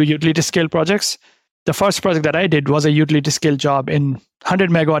group to do utility scale projects, the first project that I did was a utility scale job in 100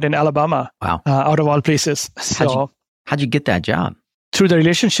 megawatt in Alabama. Wow. Out of all places. How'd you get that job? Through the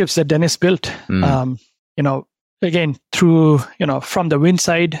relationships that Dennis built. Again, through, from the wind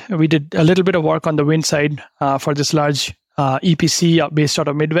side, we did a little bit of work on the wind side for this large EPC based out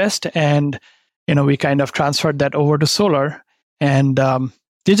of Midwest. And, we kind of transferred that over to solar. And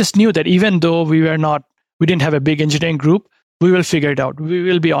they just knew that even though we didn't have a big engineering group, we will figure it out. We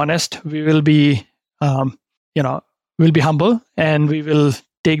will be honest. We will be, we'll be humble, and we will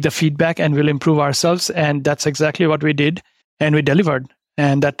take the feedback and we'll improve ourselves. And that's exactly what we did. And we delivered.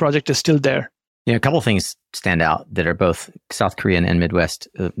 And that project is still there. Yeah, a couple of things stand out that are both South Korean and Midwest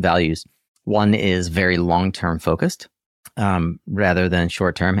values. One is very long-term focused rather than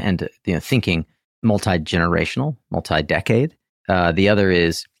short-term, and thinking multi-generational, multi-decade. The other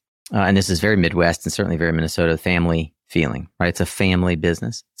is, and this is very Midwest and certainly very Minnesota, family feeling, right? It's a family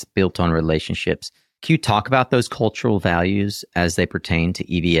business. It's built on relationships. Can you talk about those cultural values as they pertain to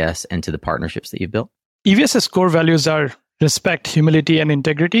EVS and to the partnerships that you've built? EVS's core values are respect, humility, and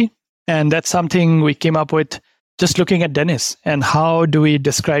integrity. And that's something we came up with just looking at Dennis and how do we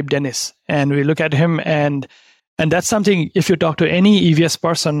describe Dennis. And we look at him, and that's something, if you talk to any EVS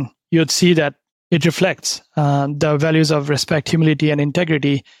person, you'd see that it reflects the values of respect, humility, and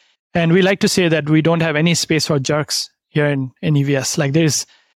integrity. And we like to say that we don't have any space for jerks here in EVS. Like there's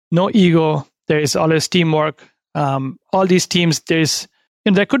no ego. There is always teamwork. All these teams,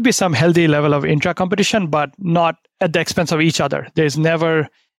 there could be some healthy level of intra-competition, but not at the expense of each other. There's never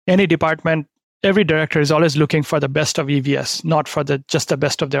any department. Every director is always looking for the best of EVS, not for just the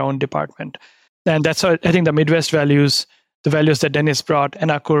best of their own department. And that's why I think the Midwest values, the values that Dennis brought,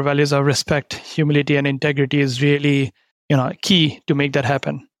 and our core values of respect, humility, and integrity is really, key to make that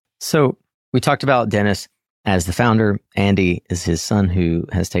happen. So we talked about Dennis as the founder. Andy is his son who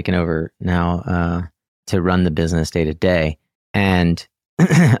has taken over now to run the business day to day. And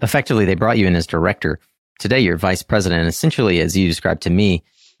effectively, they brought you in as director. Today, you're vice president. Essentially, as you described to me,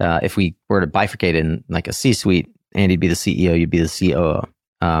 if we were to bifurcate in like a C-suite, Andy'd be the CEO, you'd be the COO.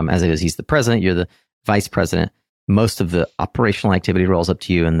 As it is, he's the president, you're the vice president. Most of the operational activity rolls up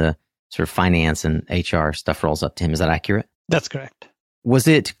to you, and the sort of finance and HR stuff rolls up to him. Is that accurate? That's correct. Was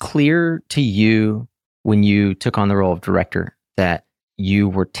it clear to you when you took on the role of director that you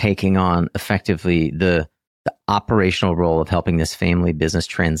were taking on effectively the operational role of helping this family business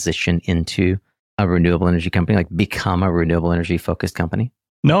transition into a renewable energy company, like become a renewable energy focused company?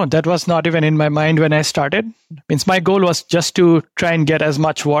 No, that was not even in my mind when I started. Means my goal was just to try and get as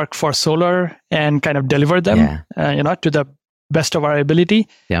much work for solar and kind of deliver them, to the best of our ability.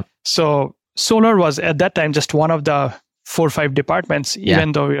 Yeah. So solar was at that time just one of the 4 or 5 departments,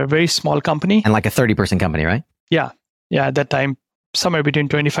 even though we are a very small company. And like a 30-person company, right? Yeah. Yeah. At that time, somewhere between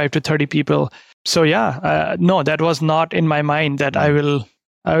 25 to 30 people. So no, that was not in my mind that I will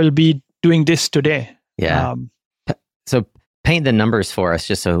be doing this today. Yeah. So paint the numbers for us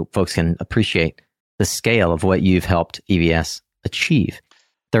just so folks can appreciate the scale of what you've helped EVS achieve.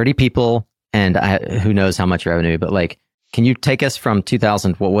 30 people, and who knows how much revenue, but like, can you take us from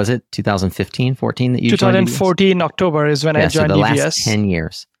 2015, 14 that you 2014 joined EVS? October is when I joined so the EVS. Last 10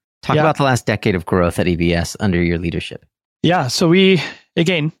 years. Talk about the last decade of growth at EVS under your leadership. Yeah. So we,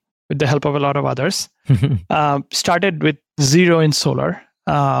 again, with the help of a lot of others, started with 0 in solar.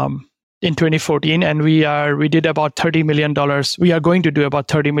 In 2014, and we did about $30 million. We are going to do about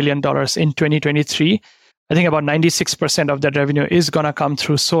 $30 million in 2023. I think about 96% of that revenue is going to come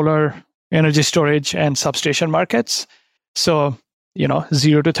through solar, energy storage, and substation markets. So,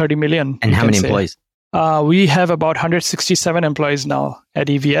 0 to 30 million. And how many employees? We have about 167 employees now at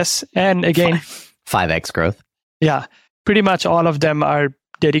EVS. And again, 5x growth. Yeah, pretty much all of them are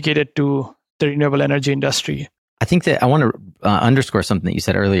dedicated to the renewable energy industry. I think that I want to underscore something that you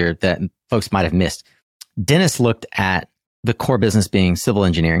said earlier that folks might have missed. Dennis looked at the core business being civil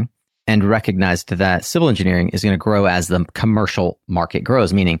engineering and recognized that civil engineering is going to grow as the commercial market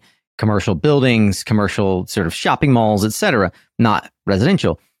grows, meaning commercial buildings, commercial sort of shopping malls, et cetera, not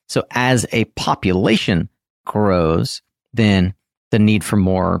residential. So as a population grows, then the need for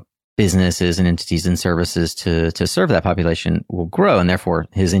more businesses and entities and services to serve that population will grow. And therefore,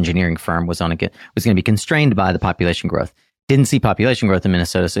 his engineering firm was going to be constrained by the population growth. Didn't see population growth in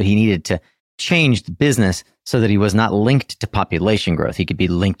Minnesota, so he needed to change the business so that he was not linked to population growth. He could be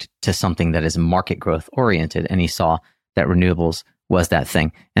linked to something that is market growth oriented. And he saw that renewables was that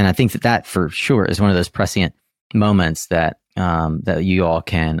thing. And I think that for sure is one of those prescient moments that you all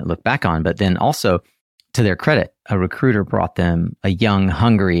can look back on. But then also, to their credit, a recruiter brought them a young,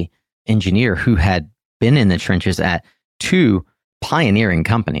 hungry engineer who had been in the trenches at 2 pioneering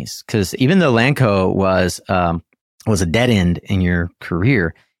companies. Because even though Lanco was a dead end in your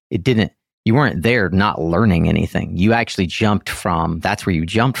career, you weren't there not learning anything. You actually that's where you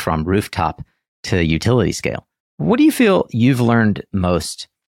jumped from rooftop to utility scale. What do you feel you've learned most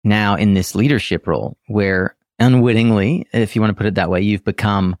now in this leadership role, where unwittingly, if you want to put it that way, you've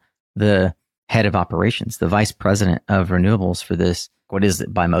become the head of operations, the vice president of renewables for this, what is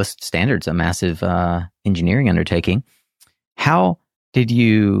by most standards, a massive engineering undertaking. How did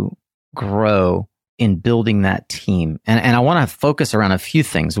you grow in building that team? And I want to focus around a few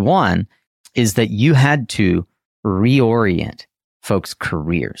things. One is that you had to reorient folks'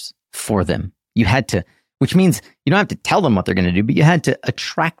 careers for them. You had to, which means you don't have to tell them what they're going to do, but you had to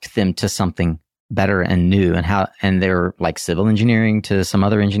attract them to something better and new. And they're like civil engineering to some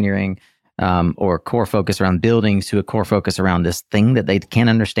other engineering, or core focus around buildings to a core focus around this thing that they can't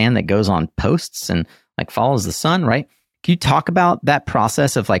understand that goes on posts and like follows the sun, right? Can you talk about that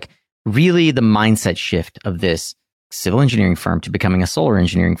process of like really the mindset shift of this civil engineering firm to becoming a solar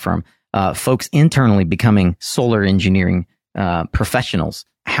engineering firm, folks internally becoming solar engineering professionals?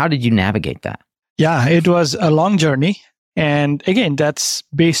 How did you navigate that? Yeah, it was a long journey. And again, that's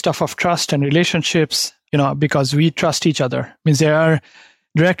based off of trust and relationships, because we trust each other. Means there are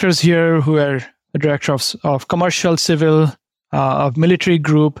directors here who are a director of commercial, civil, of military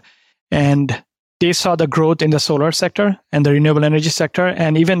group, And they saw the growth in the solar sector and the renewable energy sector.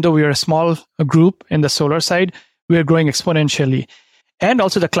 And even though we are a small group in the solar side, we are growing exponentially. And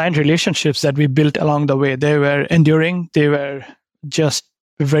also the client relationships that we built along the way, they were enduring. They were just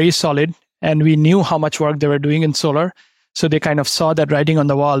very solid. And we knew how much work they were doing in solar. So they kind of saw that writing on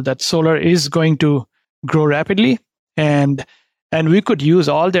the wall that solar is going to grow rapidly. And we could use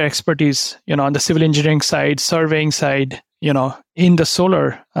all their expertise, on the civil engineering side, surveying side, in the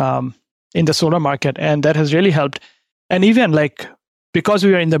solar market. And that has really helped. And even because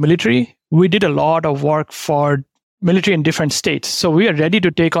we were in the military, we did a lot of work for military in different states. So we are ready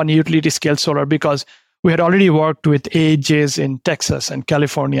to take on utility scale solar because we had already worked with AHJs in Texas and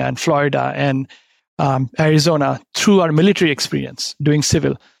California and Florida and Arizona through our military experience doing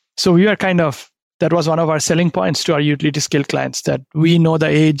civil. So we are that was one of our selling points to our utility scale clients, that we know the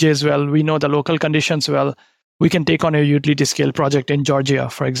AHJs well, we know the local conditions well. We can take on a utility scale project in Georgia,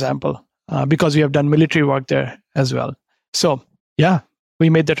 for example, because we have done military work there as well. So yeah, we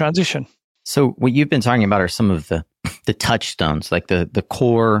made the transition. So what you've been talking about are some of the touchstones, like the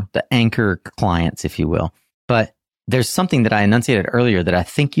core, the anchor clients, if you will. But there's something that I enunciated earlier that I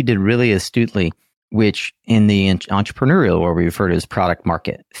think you did really astutely, which in the entrepreneurial world we refer to as product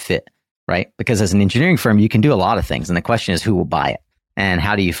market fit, right? Because as an engineering firm, you can do a lot of things. And the question is, who will buy it? And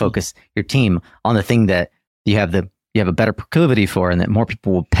how do you focus your team on the thing that you have a better proclivity for and that more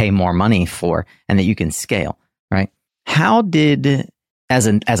people will pay more money for and that you can scale, right? How did, as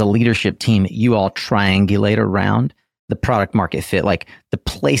a leadership team, you all triangulate around the product market fit, like the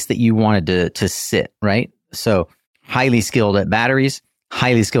place that you wanted to sit, right? So highly skilled at batteries,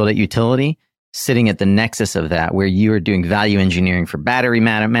 highly skilled at utility, sitting at the nexus of that, where you are doing value engineering for battery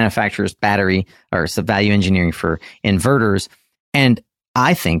manufacturers, value engineering for inverters. And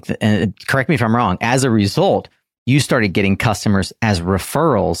I think, correct me if I'm wrong, as a result, you started getting customers as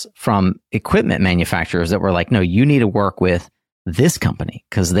referrals from equipment manufacturers that were like, no, you need to work with this company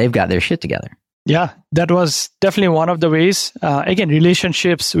because they've got their shit together. Yeah, that was definitely one of the ways. Again,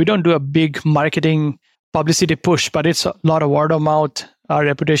 relationships. We don't do a big marketing publicity push, but it's a lot of word of mouth, our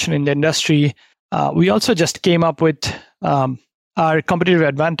reputation in the industry. We also just came up with our competitive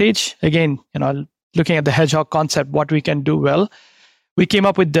advantage. Again, looking at the hedgehog concept, what we can do well. We came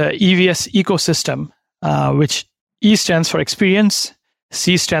up with the EVS ecosystem, which E stands for experience,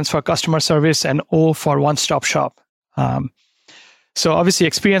 C stands for customer service, and O for one-stop shop. So obviously,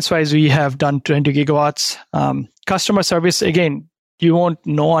 experience-wise, we have done 20 gigawatts. Customer service, again, you won't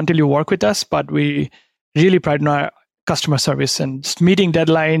know until you work with us, but we really pride on our customer service and just meeting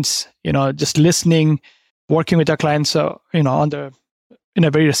deadlines, just listening, working with our clients, in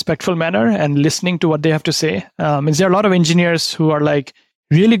a very respectful manner and listening to what they have to say. There are a lot of engineers who are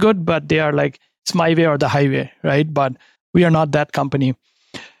really good, but they are it's my way or the highway, right? But we are not that company.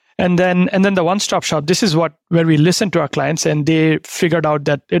 And then the one-stop shop, this is where we listened to our clients, and they figured out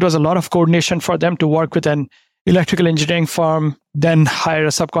that it was a lot of coordination for them to work with an electrical engineering firm, then hire a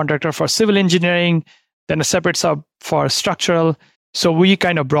subcontractor for civil engineering, then a separate sub for structural. So we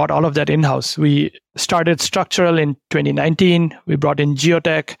kind of brought all of that in-house. We started structural in 2019. We brought in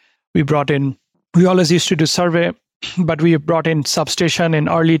geotech. We always used to do survey, but we brought in substation in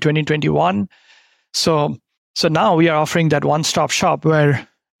early 2021. So now we are offering that one-stop shop where,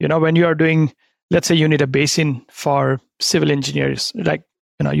 when you are doing, let's say you need a basin for civil engineers,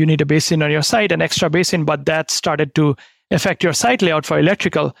 you need a basin on your site, an extra basin, but that started to affect your site layout for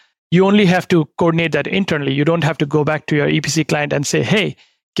electrical. You only have to coordinate that internally. You don't have to go back to your EPC client and say, hey,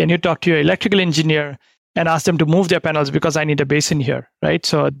 can you talk to your electrical engineer and ask them to move their panels because I need a basin here, right?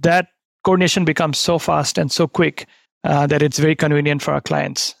 So that coordination becomes so fast and so quick that it's very convenient for our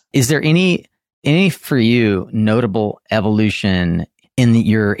clients. Is there any for you notable evolution in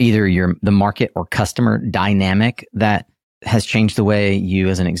the market or customer dynamic that has changed the way you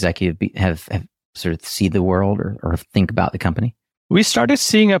as an executive have sort of see the world or think about the company? We started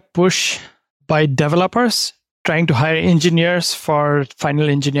seeing a push by developers trying to hire engineers for final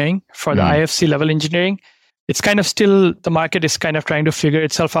engineering, for the IFC level engineering. It's kind of still, the market is kind of trying to figure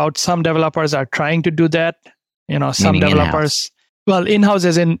itself out. Some developers are trying to do that. Some Meaning developers, in-house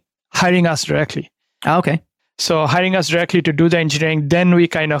as in hiring us directly. Oh, okay. So hiring us directly to do the engineering, then we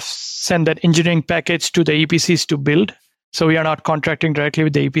kind of send that engineering package to the EPCs to build. So we are not contracting directly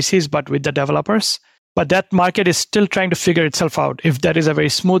with the EPCs, but with the developers. But that market is still trying to figure itself out, if that is a very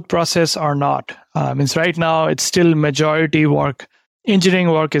smooth process or not. Right now, it's still majority work. Engineering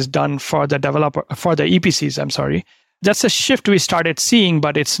work is done for the EPCs, That's a shift we started seeing,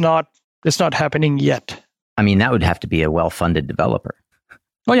 but it's not happening yet. That would have to be a well-funded developer.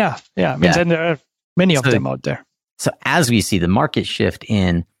 Oh, yeah. And there are many of them out there. So as we see the market shift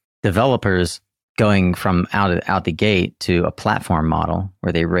in developers going from out the gate to a platform model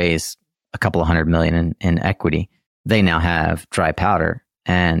where they raise a couple of $100 million in equity, they now have dry powder.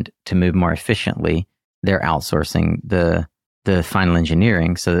 And to move more efficiently, they're outsourcing the final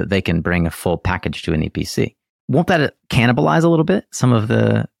engineering so that they can bring a full package to an EPC. Won't that cannibalize a little bit some of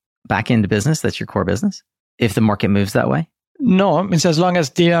the back-end business that's your core business if the market moves that way? No, it's as long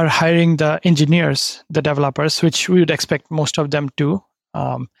as they are hiring the engineers, the developers, which we would expect most of them to.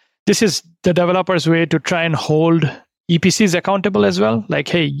 This is the developers' way to try and hold EPCs accountable as well. Like,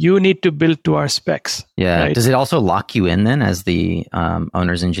 hey, you need to build to our specs. Yeah. Right? Does it also lock you in then as the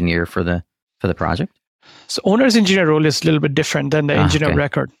owner's engineer for the project? So owner's engineer role is a little bit different than the engineer of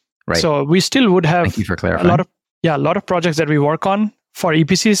record. Right. So we still would have Thank you for clarifying. a lot of projects that we work on for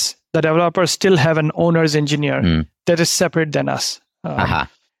EPCs. The developers still have an owner's engineer that is separate than us.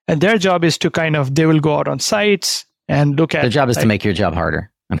 And their job is to they will go out on sites and look at... Their job is to make your job harder.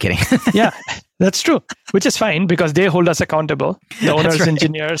 I'm kidding. Yeah, that's true, which is fine because they hold us accountable. The owners,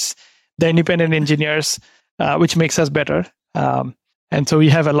 engineers, the independent engineers, which makes us better. And so we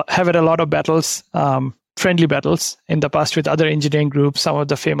have had a lot of battles, friendly battles in the past with other engineering groups, some of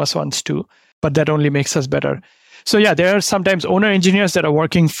the famous ones too, but that only makes us better. So yeah, there are sometimes owner engineers that are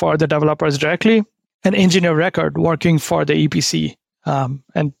working for the developers directly, and engineer of record working for the EPC,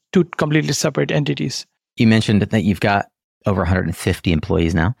 and two completely separate entities. You mentioned that you've got over 150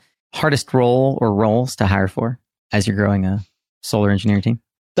 employees now. Hardest role or roles to hire for as you're growing a solar engineering team?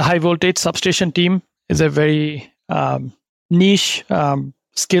 The high voltage substation team is a very niche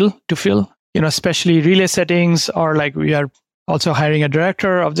skill to fill, especially relay settings, or like we are also hiring a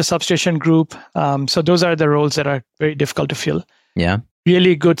director of the substation group. So those are the roles that are very difficult to fill. Yeah.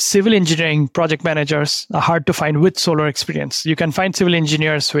 Really good civil engineering project managers are hard to find with solar experience. You can find civil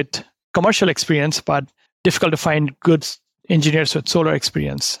engineers with commercial experience, but difficult to find good engineers with solar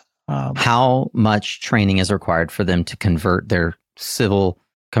experience. How much training is required for them to convert their civil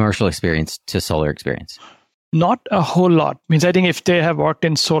commercial experience to solar experience? Not a whole lot. Means I think if they have worked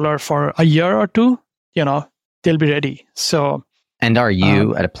in solar for a year or two, they'll be ready. So, and are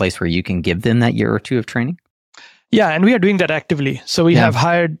you at a place where you can give them that year or two of training? Yeah, and we are doing that actively. So we have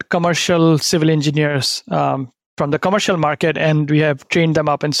hired commercial civil engineers from the commercial market, and we have trained them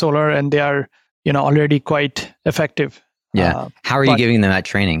up in solar, and they are, already quite effective. Yeah. How are you giving them that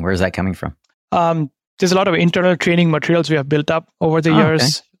training? Where is that coming from? There's a lot of internal training materials we have built up over the years.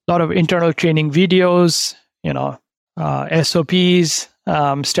 Okay. A lot of internal training videos, SOPs,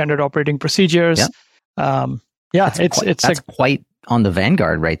 standard operating procedures. Yeah. That's quite on the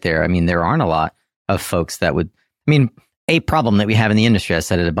vanguard right there. I mean, there aren't a lot of folks that would. I mean, a problem that we have in the industry, I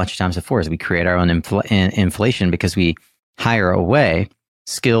said it a bunch of times before, is we create our own inflation because we hire away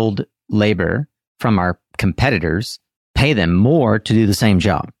skilled labor from our competitors, pay them more to do the same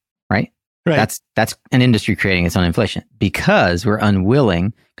job, right? Right. That's an industry creating its own inflation because we're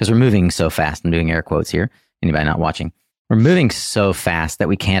unwilling, because we're moving so fast. I'm doing air quotes here. Anybody not watching? We're moving so fast that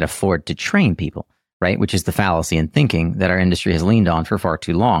we can't afford to train people, right? Which is the fallacy in thinking that our industry has leaned on for far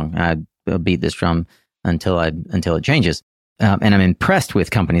too long. I'll beat this drum until it changes. And I'm impressed with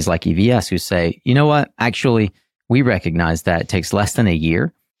companies like EVS who say, you know what? Actually, we recognize that it takes less than a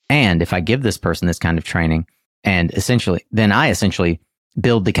year. And if I give this person this kind of training, and then I essentially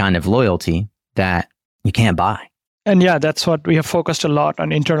build the kind of loyalty that you can't buy. And yeah, that's what we have focused a lot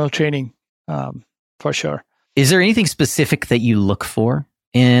on, internal training, for sure. Is there anything specific that you look for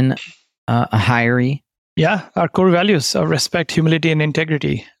in a hiree? Yeah, our core values of respect, humility, and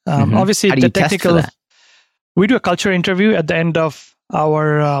integrity. Obviously, how do you test for that? We do a culture interview at the end of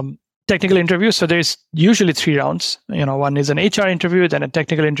our technical interview. So there's usually 3 rounds. One is an HR interview, then a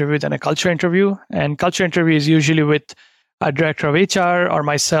technical interview, then a culture interview. And culture interview is usually with a director of HR or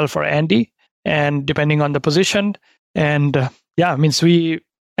myself or Andy, and depending on the position. And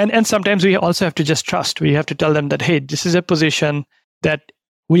and sometimes we also have to just trust. We have to tell them that, hey, this is a position that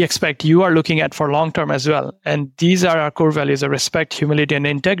we expect you are looking at for long term as well. And these are our core values of respect, humility, and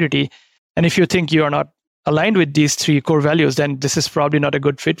integrity. And if you think you are not aligned with these 3 core values, then this is probably not a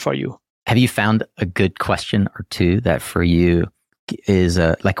good fit for you. Have you found a good question or two that for you is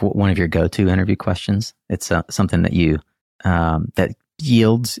like one of your go-to interview questions? It's something that you that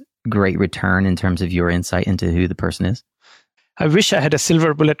yields great return in terms of your insight into who the person is? I wish I had a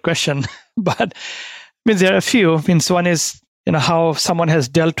silver bullet question, but there are a few. One is how someone has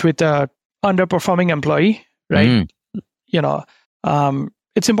dealt with a underperforming employee, right?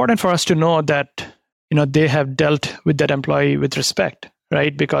 It's important for us to know that they have dealt with that employee with respect,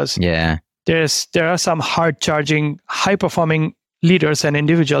 right? Because there are some hard-charging, high-performing leaders and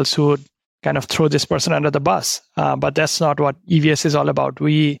individuals who would kind of throw this person under the bus. But that's not what EVS is all about.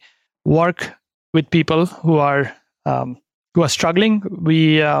 We work with people who are struggling.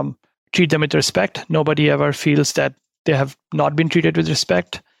 We treat them with respect. Nobody ever feels that they have not been treated with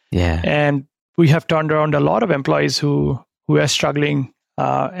respect. Yeah. And we have turned around a lot of employees who are struggling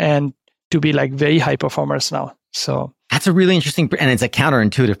and to be like very high performers now. So that's a really interesting, and it's a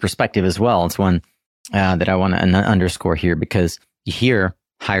counterintuitive perspective as well. It's one that I want to underscore here, because you hear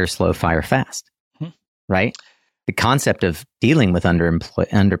hire slow, fire fast, right? The concept of dealing with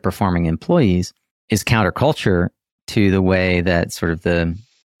underperforming employees is counterculture to the way that sort of the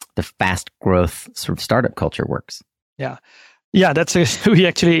fast growth sort of startup culture works. Yeah. That's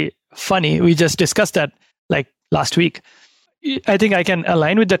actually funny. We just discussed that like last week. I think I can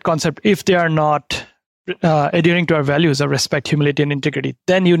align with that concept. If they are not adhering to our values of respect, humility, and integrity,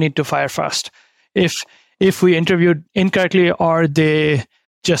 then you need to fire fast. If we interviewed incorrectly, or they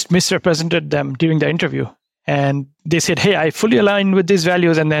just misrepresented them during the interview, and they said, "Hey, I fully align with these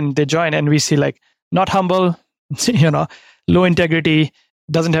values," and then they join, and we see like not humble, low integrity,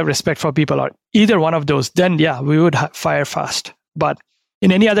 doesn't have respect for people, or either one of those, then yeah, we would fire fast. But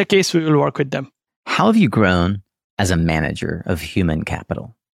in any other case, we will work with them. How have you grown as a manager of human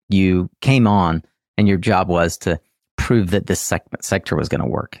capital? You came on and your job was to prove that this sector was going to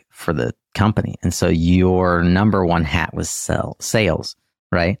work for the company. And so your number one hat was sales,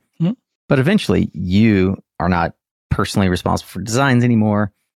 right? Mm-hmm. But eventually you are not personally responsible for designs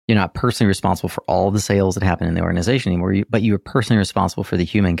anymore. You're not personally responsible for all the sales that happen in the organization anymore, but you are personally responsible for the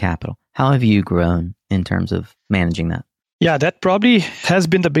human capital. How have you grown in terms of managing that? Yeah, that probably has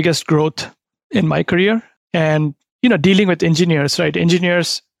been the biggest growth in my career. And, dealing with engineers, right?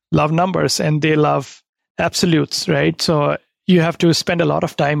 Engineers love numbers and they love absolutes, right? So you have to spend a lot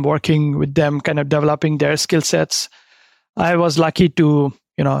of time working with them, kind of developing their skill sets. I was lucky to,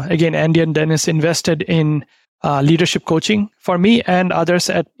 again, Andy and Dennis invested in leadership coaching for me and others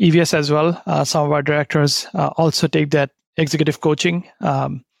at EVS as well. Some of our directors also take that executive coaching.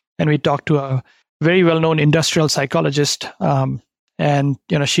 And we talked to a very well-known industrial psychologist. And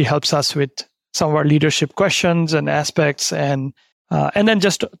she helps us with some of our leadership questions and aspects. And then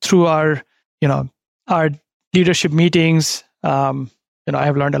just through our leadership meetings, I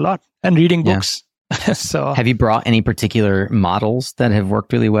have learned a lot, and reading books. So, have you brought any particular models that have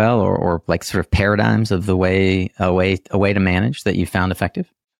worked really well, or like sort of paradigms of a way to manage that you found effective?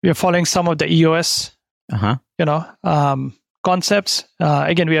 We are following some of the EOS, concepts.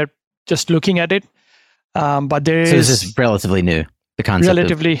 Again, we are just looking at it, but there is. So this is relatively new. The concept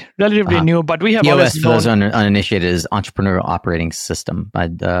relatively new, but we have EOS, always for those uninitiated, is Entrepreneurial Operating System by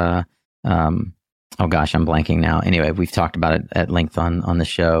oh gosh, I'm blanking now. Anyway, we've talked about it at length on the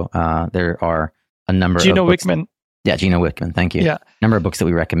show. There are a number Gino of books. Wickman. Yeah, Gino Wickman. Thank you. Yeah. Number of books that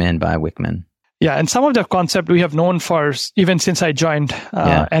we recommend by Wickman. Yeah, and some of the concept we have known for even since I joined,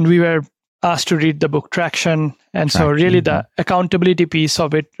 and we were asked to read the book Traction. And so really the accountability piece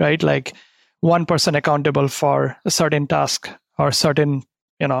of it, right? Like one person accountable for a certain task or certain,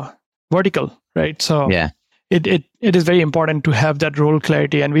 vertical, right? So it is very important to have that role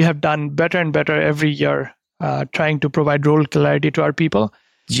clarity. And we have done better and better every year, trying to provide role clarity to our people.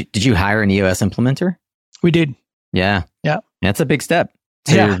 Did you hire an EOS implementer? We did. Yeah. That's a big step.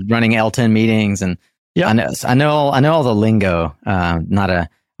 So you're running L10 meetings, and I know all the lingo. I'm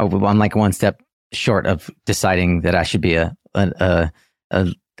like one step short of deciding that I should be a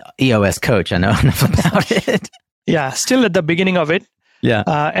EOS coach. I know enough about it. Yeah, still at the beginning of it. Yeah.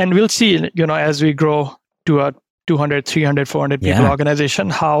 And we'll see, as we grow to a 200, 300, 400 people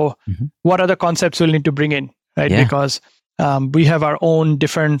organization, what other concepts we'll need to bring in, right? Yeah. Because we have our own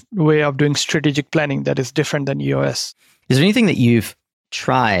different way of doing strategic planning that is different than EOS. Is there anything that you've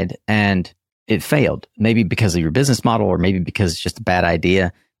tried and it failed? Maybe because of your business model, or maybe because it's just a bad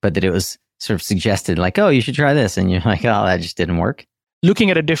idea, but that it was sort of suggested like, oh, you should try this. And you're like, oh, that just didn't work.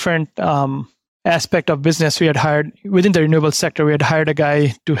 Looking at a different aspect of business, we had hired, within the renewable sector, we had hired a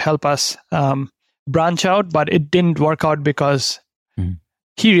guy to help us branch out, but it didn't work out because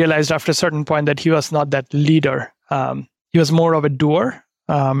he realized after a certain point that he was not that leader. He was more of a doer.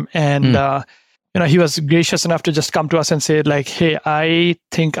 He was gracious enough to just come to us and say like, hey, I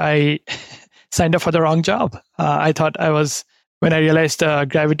think I signed up for the wrong job. I thought when I realized the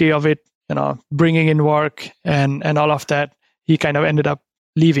gravity of it, bringing in work and all of that, he kind of ended up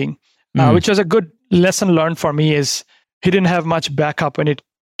leaving, which was a good lesson learned for me. Is he didn't have much backup when it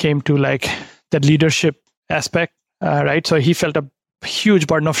came to like that leadership aspect, right? So he felt a huge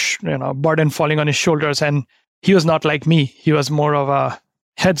burden falling on his shoulders, and he was not like me. He was more of a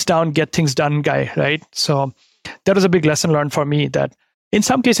heads down, get things done guy, right? So that was a big lesson learned for me, that In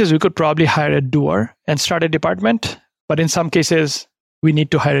some cases, we could probably hire a doer and start a department, but in some cases, we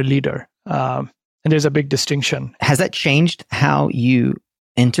need to hire a leader. And there's a big distinction. Has that changed how you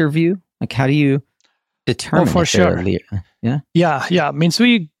interview? Like, how do you determine? Oh, for sure. Yeah. Means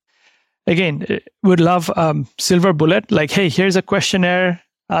we, again, would love silver bullet. Like, hey, here's a questionnaire.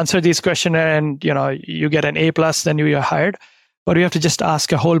 Answer this questionnaire, and you get an A+, then you are hired. But we have to just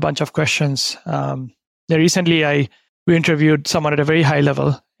ask a whole bunch of questions. Recently, we interviewed someone at a very high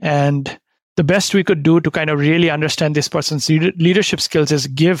level, and the best we could do to kind of really understand this person's leadership skills is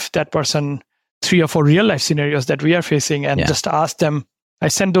give that person 3 or 4 real life scenarios that we are facing, and just ask them. I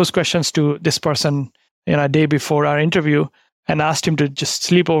sent those questions to this person a day before our interview, and asked him to just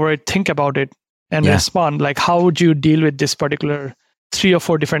sleep over it, think about it, and respond. Like, how would you deal with this particular 3 or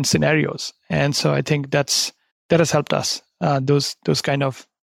 4 different scenarios? And so I think that has helped us. Those kind of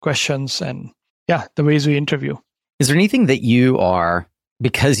questions and the ways we interview. Is there anything that you are,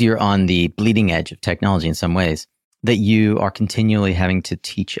 because you're on the bleeding edge of technology in some ways, that you are continually having to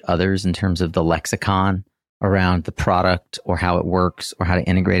teach others in terms of the lexicon around the product or how it works or how to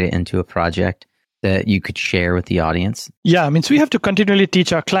integrate it into a project that you could share with the audience? Yeah, so we have to continually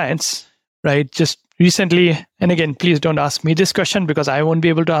teach our clients, right? Just recently, and again, please don't ask me this question because I won't be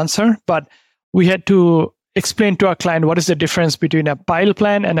able to answer, but we had to explain to our client what is the difference between a pile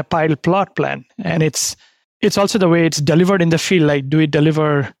plan and a pile plot plan. And it's also the way it's delivered in the field. Like, do we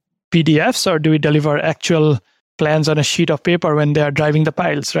deliver PDFs or do we deliver actual plans on a sheet of paper when they are driving the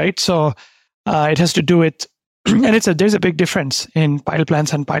piles, right? So it has to do with, and there's a big difference in pile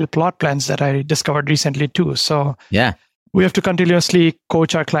plans and pile plot plans that I discovered recently too. So we have to continuously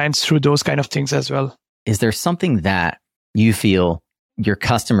coach our clients through those kind of things as well. Is there something that you feel your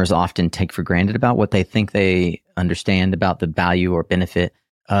customers often take for granted about what they think they understand about the value or benefit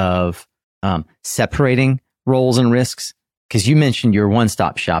of separating roles and risks? Because you mentioned your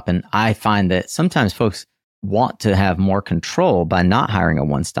one-stop shop, and I find that sometimes folks want to have more control by not hiring a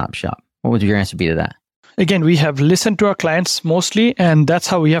one-stop shop. What would your answer be to that? Again, we have listened to our clients mostly, and that's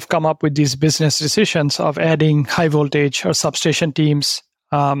how we have come up with these business decisions of adding high voltage or substation teams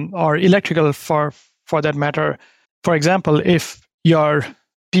or electrical for that matter. For example, if your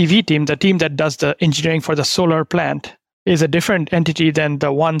PV team, the team that does the engineering for the solar plant, is a different entity than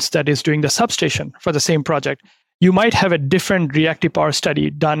the ones that is doing the substation for the same project, you might have a different reactive power study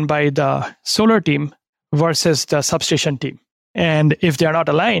done by the solar team versus the substation team. And if they're not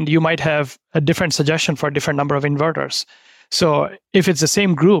aligned, you might have a different suggestion for a different number of inverters. So if it's the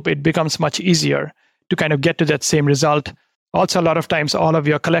same group, it becomes much easier to kind of get to that same result. Also, a lot of times, all of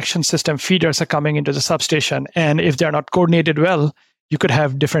your collection system feeders are coming into the substation. And if they're not coordinated well, you could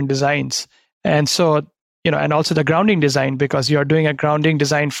have different designs. And so, and also the grounding design, because you're doing a grounding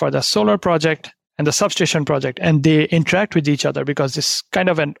design for the solar project and the substation project, and they interact with each other because it's kind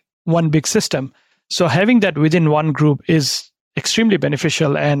of one big system. So having that within one group is extremely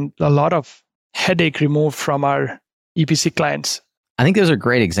beneficial and a lot of headache removed from our EPC clients. I think those are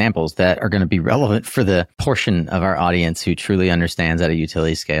great examples that are going to be relevant for the portion of our audience who truly understands at a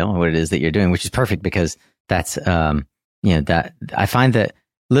utility scale what it is that you're doing, which is perfect because that's, that I find that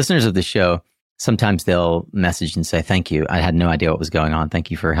listeners of the show, sometimes they'll message and say, thank you. I had no idea what was going on. Thank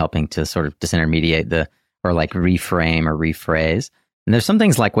you for helping to sort of disintermediate or like reframe or rephrase. And there's some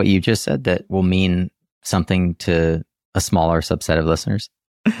things like what you just said that will mean something to a smaller subset of listeners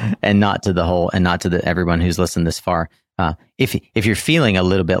and not to the whole, and not to everyone who's listened this far. If you're feeling a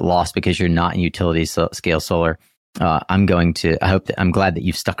little bit lost because you're not in utility scale solar, I'm glad that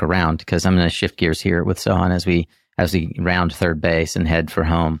you've stuck around, because I'm going to shift gears here with Sohan as we round third base and head for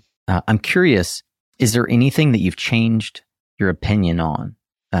home. I'm curious, is there anything that you've changed your opinion on,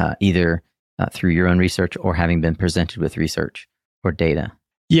 either through your own research or having been presented with research or data?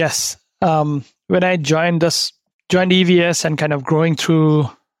 Yes. When I joined EVS and kind of growing through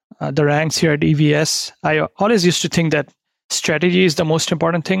the ranks here at EVS, I always used to think that strategy is the most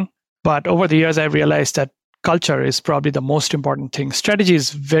important thing. But over the years, I realized that culture is probably the most important thing. Strategy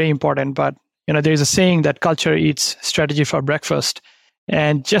is very important, but there's a saying that culture eats strategy for breakfast.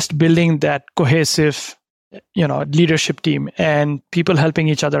 And just building that cohesive, leadership team and people helping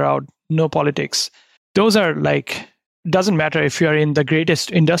each other out, no politics. Those are doesn't matter if you're in the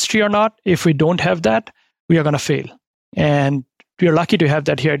greatest industry or not. If we don't have that, we are going to fail. And we're lucky to have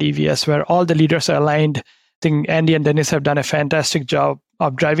that here at EVS, where all the leaders are aligned. I think Andy and Dennis have done a fantastic job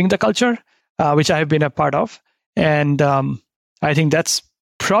of driving the culture, which I have been a part of. And I think that's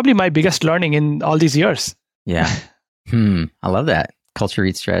probably my biggest learning in all these years. Yeah. I love that. Culture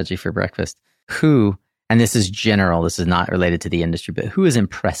eats strategy for breakfast. Who, and this is general, this is not related to the industry, but who is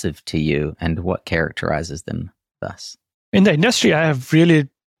impressive to you and what characterizes them thus? In the industry, I have really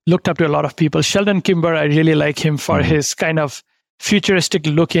looked up to a lot of people. Sheldon Kimber, I really like him for his kind of futuristic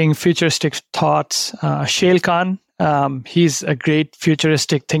looking, futuristic thoughts. Shale Khan, he's a great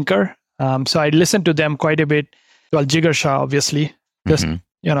futuristic thinker. So I listen to them quite a bit. Well, Jigar Shah, obviously, just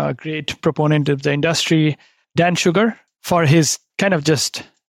a great proponent of the industry. Dan Sugar, for his kind of just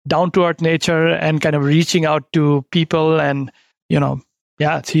down-to-earth nature and kind of reaching out to people, and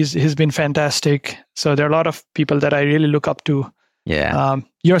he's been fantastic. So there are a lot of people that I really look up to. Yeah.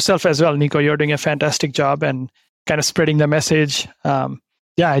 Yourself as well, Nico. You're doing a fantastic job and kind of spreading the message.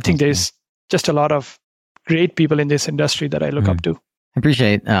 I think there's just a lot of great people in this industry that I look up to. I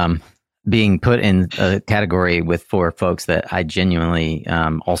appreciate being put in a category with 4 folks that I genuinely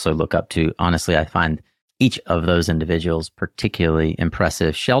also look up to. Honestly, I find each of those individuals particularly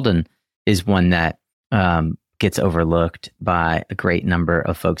impressive. Sheldon is one that gets overlooked by a great number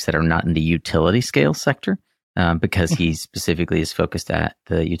of folks that are not in the utility scale sector because he specifically is focused at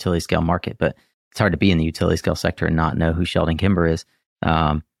the utility scale market. But it's hard to be in the utility scale sector and not know who Sheldon Kimber is.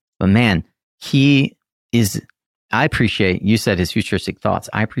 But man, he is... I appreciate, you said his futuristic thoughts.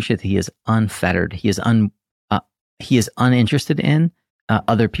 I appreciate that he is unfettered. He is uninterested in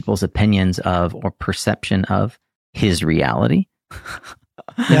other people's opinions of or perception of his reality.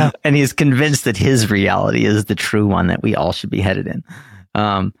 Yeah. And he's convinced that his reality is the true one that we all should be headed in.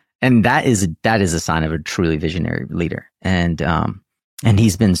 And that is a sign of a truly visionary leader. And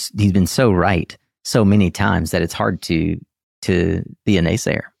he's been so right so many times that it's hard to be a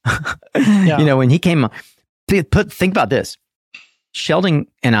naysayer. Yeah. When he came, think about this. Sheldon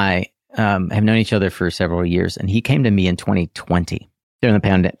and I have known each other for several years, and he came to me in 2020 during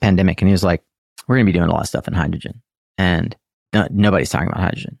the pandemic, and he was like, "We're going to be doing a lot of stuff in hydrogen, and nobody's talking about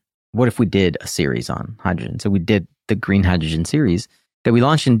hydrogen. What if we did a series on hydrogen?" So we did the Green Hydrogen series that we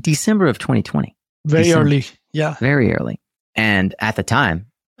launched in December of 2020. Very early. Yeah. Very early. And at the time,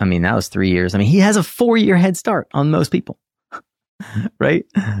 that was 3 years. He has a 4-year head start on most people, right?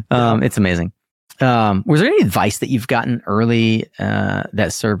 It's amazing. Was there any advice that you've gotten early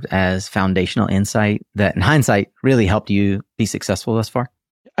that served as foundational insight that in hindsight really helped you be successful thus far?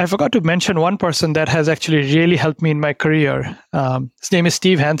 I forgot to mention one person that has actually really helped me in my career. His name is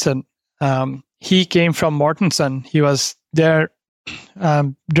Steve Hansen. He came from Mortenson. He was their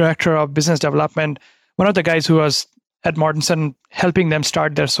director of business development, one of the guys who was at Mortenson helping them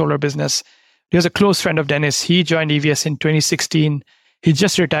start their solar business. He was a close friend of Dennis. He joined EVS in 2016. He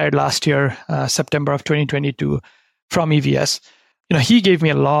just retired last year, September of 2022 from EVS. He gave me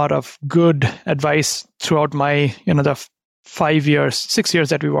a lot of good advice throughout my, the 6 years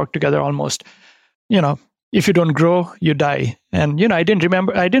that we worked together almost. If you don't grow, you die. And, I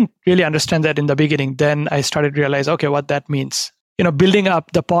didn't really understand that in the beginning. Then I started to realize, okay, what that means. Building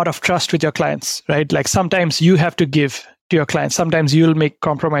up the pot of trust with your clients, right? Like sometimes you have to give to your clients. Sometimes you'll make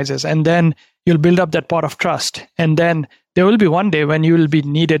compromises, and then you'll build up that pot of trust. And then there will be one day when you will be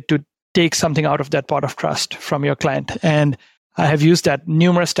needed to take something out of that pot of trust from your client. And I have used that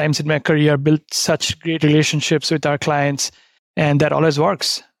numerous times in my career, built such great relationships with our clients, and that always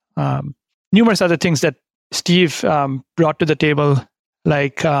works. Numerous other things that Steve brought to the table,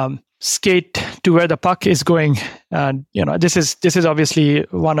 like skate to where the puck is going. This is obviously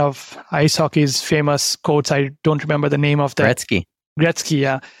one of ice hockey's famous quotes. I don't remember the name of that. Gretzky,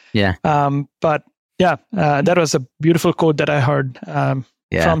 yeah. Yeah. But yeah, that was a beautiful quote that I heard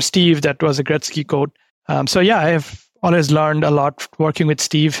from Steve. That was a Gretzky quote. I have always learned a lot working with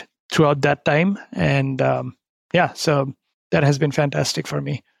Steve throughout that time. And so that has been fantastic for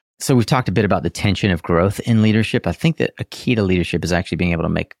me. So we've talked a bit about the tension of growth in leadership. I think that a key to leadership is actually being able to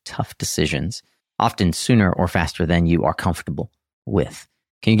make tough decisions, often sooner or faster than you are comfortable with.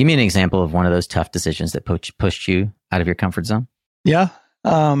 Can you give me an example of one of those tough decisions that pushed you out of your comfort zone? Yeah.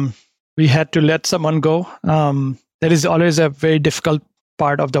 We had to let someone go. That is always a very difficult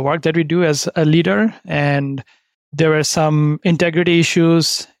part of the work that we do as a leader. And there were some integrity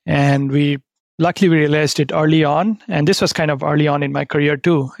issues, and luckily we realized it early on. And this was kind of early on in my career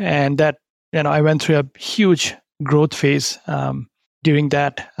too. And that, I went through a huge growth phase during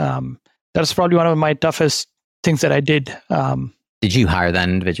that. That was probably one of my toughest things that I did. Did you hire that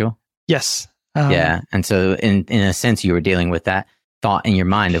individual? Yes. Yeah. And so in a sense, you were dealing with that thought in your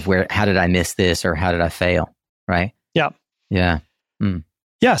mind of how did I miss this, or how did I fail? Right. Yeah. Yeah.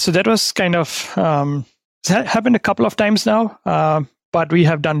 Yeah. So that was kind of, it's happened a couple of times now. But we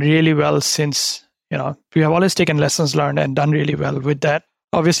have done really well since, we have always taken lessons learned and done really well with that.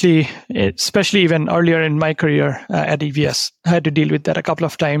 Obviously, especially even earlier in my career at EVS, I had to deal with that a couple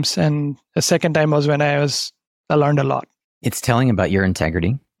of times. And the second time was when I learned a lot. It's telling about your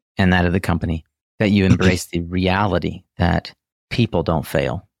integrity and that of the company that you embrace the reality that people don't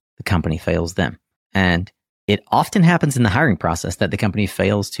fail. The company fails them. And it often happens in the hiring process that the company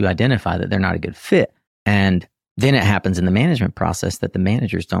fails to identify that they're not a good fit. And then it happens in the management process that the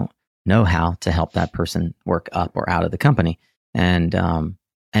managers don't know how to help that person work up or out of the company. And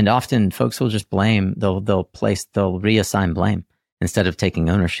often folks will just blame, they'll reassign blame instead of taking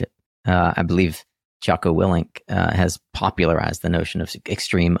ownership. I believe Jocko Willink has popularized the notion of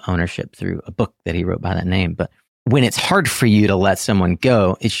extreme ownership through a book that he wrote by that name. But when it's hard for you to let someone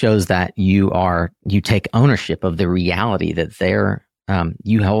go, it shows that you take ownership of the reality that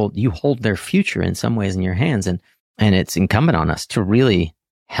you hold their future in some ways in your hands. And it's incumbent on us to really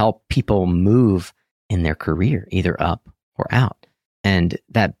help people move in their career, either up or out. And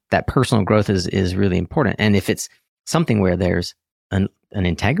that personal growth is really important. And if it's something where there's an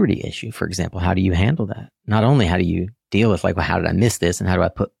integrity issue, for example, how do you handle that? Not only how do you deal with like, well, how did I miss this? And how do I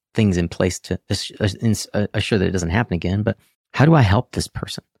put things in place to assure that it doesn't happen again? But how do I help this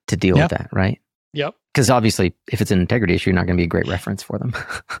person to deal with that, right? Yep. Because obviously, if it's an integrity issue, you're not going to be a great reference for them.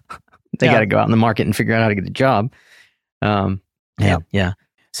 They got to go out in the market and figure out how to get a job. Yeah.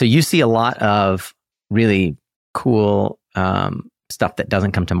 So you see a lot of really cool stuff that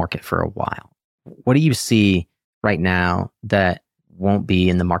doesn't come to market for a while. What do you see right now that won't be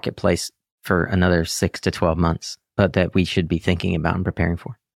in the marketplace for another 6 to 12 months, but that we should be thinking about and preparing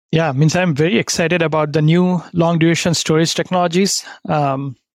for? Yeah, means I'm very excited about the new long duration storage technologies,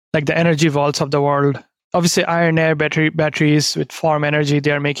 like the energy vaults of the world. Obviously, iron air batteries with Form Energy,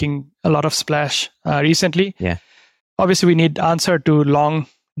 they are making a lot of splash recently. Yeah. Obviously, we need answer to long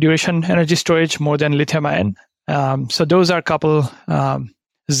duration energy storage more than lithium ion. So those are a couple.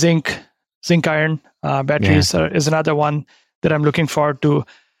 Zinc iron batteries is another one that I'm looking forward to.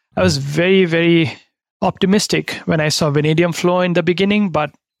 I was very, very optimistic when I saw vanadium flow in the beginning,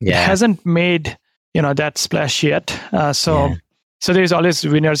 but it hasn't made that splash yet. So there's always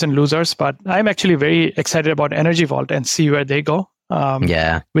winners and losers, but I'm actually very excited about Energy Vault and see where they go.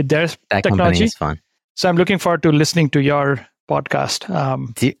 With their that technology is fun. So I'm looking forward to listening to your podcast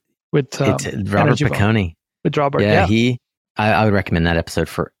with Robert Piccone. With Robert, I would recommend that episode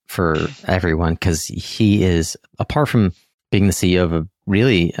for everyone, because he is, apart from being the CEO of a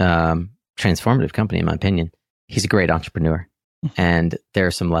really transformative company, in my opinion, he's a great entrepreneur. And there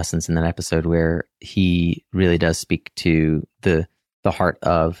are some lessons in that episode where he really does speak to the heart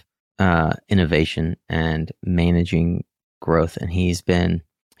of innovation and managing growth. And he's done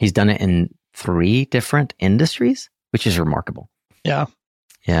it in 3 different industries, which is remarkable. Yeah.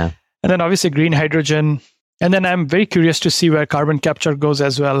 Yeah. And then obviously green hydrogen. And then I'm very curious to see where carbon capture goes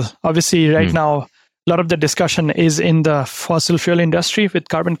as well. Obviously, right now, a lot of the discussion is in the fossil fuel industry with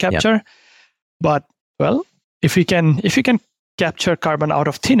carbon capture. Yep. But, well, if you can capture carbon out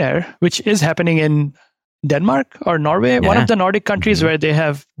of thin air, which is happening in Denmark or Norway, one of the Nordic countries where they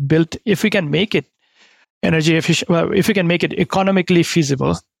have built, if we can make it energy efficient, well, if we can make it economically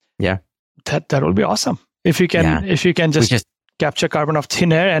feasible, that will be awesome. If you can just capture carbon of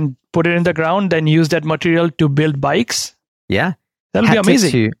thin air and put it in the ground, then use that material to build bikes. Yeah, that'll be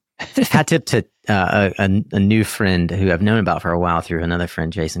amazing. Hat tip to a new friend who I've known about for a while through another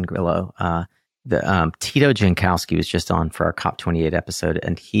friend, Jason Grillo. Tito Jankowski was just on for our COP28 episode,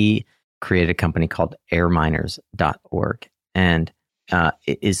 and he created a company called airminers.org. And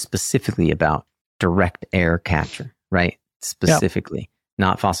it is specifically about direct air capture, right? Specifically,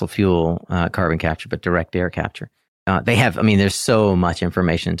 not fossil fuel carbon capture, but direct air capture. There's so much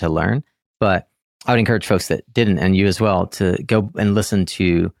information to learn, but I would encourage folks that didn't, and you as well, to go and listen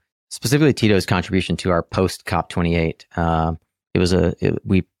to specifically Tito's contribution to our post COP28.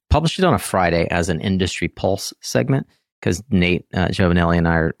 We published it on a Friday as an Industry Pulse segment, because Nate Giovanelli and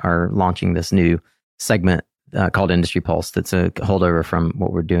I are launching this new segment called Industry Pulse. That's a holdover from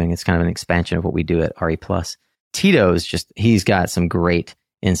what we're doing. It's kind of an expansion of what we do at RE+. Tito's he's got some great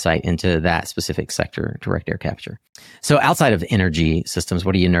insight into that specific sector, direct air capture. So outside of energy systems,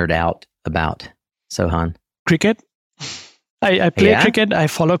 what do you nerd out about, Sohan? Cricket. I play cricket. I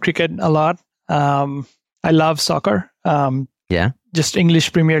follow cricket a lot. I love soccer. Just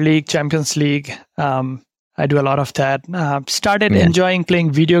English Premier League, Champions League. I do a lot of that. Started enjoying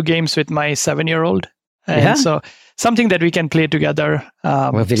playing video games with my 7-year-old. And so something that we can play together.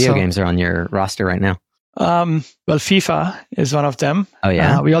 What video games are on your roster right now? Well, FIFA is one of them. Oh,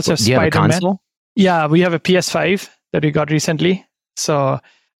 yeah? We also have Do you have a Spider-Man. console? Yeah, we have a PS5 that we got recently. So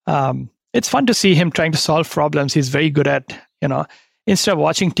it's fun to see him trying to solve problems. He's very good at, instead of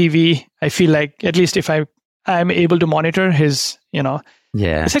watching TV, I feel like, at least if I'm able to monitor his,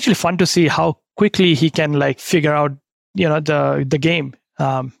 it's actually fun to see how quickly he can figure out, the game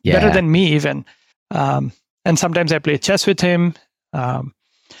better than me even. And sometimes I play chess with him.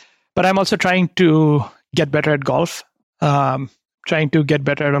 But I'm also trying to get better at golf, trying to get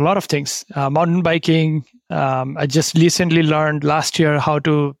better at a lot of things. Mountain biking. I just recently learned last year how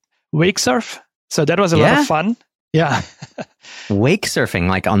to wake surf. So that was a lot of fun. Yeah. Wake surfing,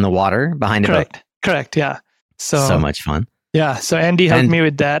 like on the water behind a boat. Correct. Yeah. So much fun. Yeah. So Andy helped me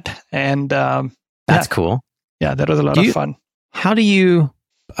with that. And that's cool. Yeah, that was a lot of fun. How do you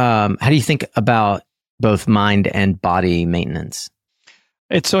think about both mind and body maintenance?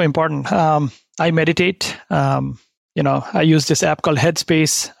 It's so important. I meditate. I use this app called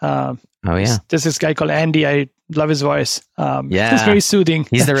Headspace. There's this guy called Andy. I love his voice. He's very soothing.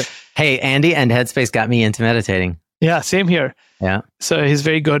 Hey, Andy and Headspace got me into meditating. Yeah, same here. Yeah. So he's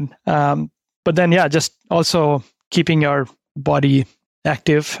very good. But then, just also keeping your body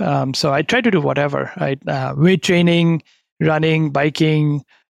active. So I try to do whatever, right? Weight training, running, biking,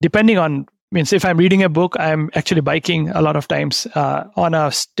 depending on, if I'm reading a book, I'm actually biking a lot of times on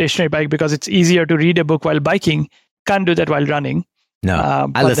a stationary bike because it's easier to read a book while biking. Can't do that while running.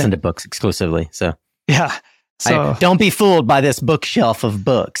 No, I listen to books exclusively. So yeah. So don't be fooled by this bookshelf of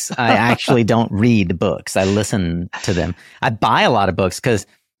books. I actually don't read books. I listen to them. I buy a lot of books because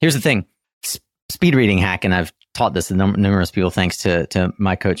here's the thing: speed reading hack, and I've taught this to numerous people thanks to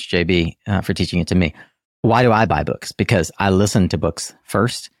my coach JB for teaching it to me. Why do I buy books? Because I listen to books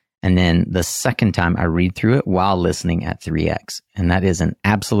first. And then the second time I read through it while listening at 3x. And that is an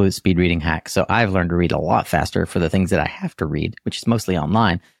absolute speed reading hack. So I've learned to read a lot faster for the things that I have to read, which is mostly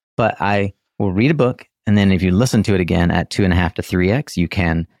online. But I will read a book. And then if you listen to it again at 2.5 to 3x, you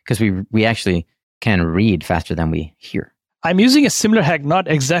can, because we actually can read faster than we hear. I'm using a similar hack, not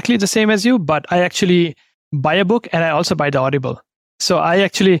exactly the same as you, but I actually buy a book and I also buy the Audible. So I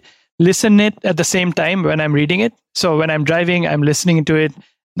actually listen it at the same time when I'm reading it. So when I'm driving, I'm listening to it.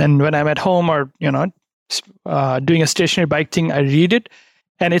 Then when I'm at home or, doing a stationary bike thing, I read it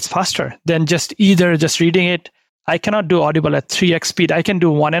and it's faster than just reading it. I cannot do Audible at 3x speed. I can do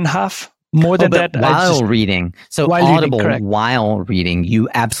 1.5 more than that. While reading. So while Audible reading, while reading, you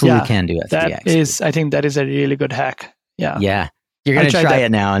absolutely can do it at 3x. I think that is a really good hack. Yeah. Yeah. You're going to try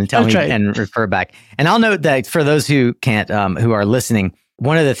it now and tell me and refer back. And I'll note that for those who can't, who are listening,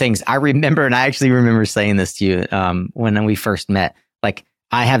 one of the things I remember, and I actually remember saying this to you when we first met, like,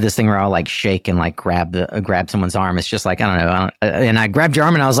 I have this thing where I'll like shake and like grab someone's arm. It's just like, I don't know. And I grabbed your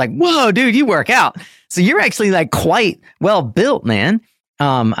arm and I was like, whoa, dude, you work out. So you're actually like quite well built, man.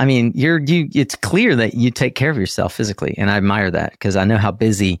 It's clear that you take care of yourself physically. And I admire that because I know how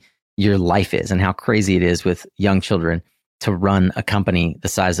busy your life is and how crazy it is with young children to run a company the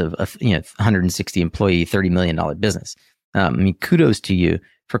size of 160 employee, $30 million business. Kudos to you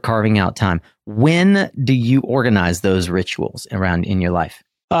for carving out time. When do you organize those rituals around in your life?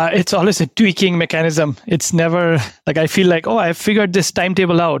 It's always a tweaking mechanism. It's never like I feel like, I figured this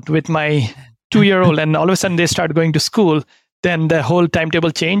timetable out with my 2-year-old and all of a sudden they start going to school. Then the whole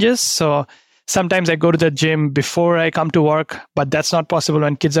timetable changes. So sometimes I go to the gym before I come to work, but that's not possible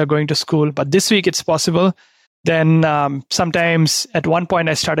when kids are going to school. But this week it's possible. Then sometimes at one point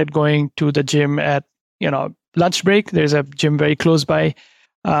I started going to the gym at, lunch break. There's a gym very close by.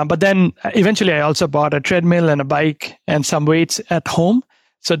 But then eventually I also bought a treadmill and a bike and some weights at home.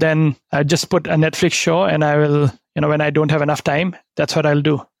 So then I just put a Netflix show and I will, when I don't have enough time, that's what I'll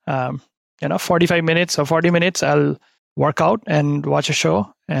do. 45 minutes or 40 minutes, I'll work out and watch a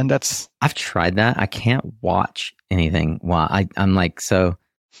show. And that's... I've tried that. I can't watch anything while I'm like, so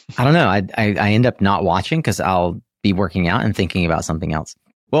I don't know. I end up not watching because I'll be working out and thinking about something else.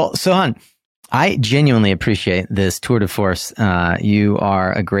 Well, Sohan, I genuinely appreciate this tour de force. You're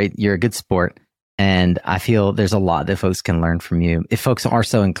a good sport. And I feel there's a lot that folks can learn from you. If folks are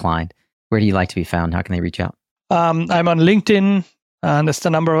so inclined, where do you like to be found? How can they reach out? I'm on LinkedIn. That's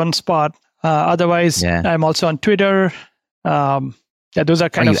the number one spot. Otherwise, I'm also on Twitter. Those are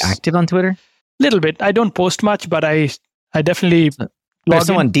kind of... Are you active on Twitter? Little bit. I don't post much, but I definitely... If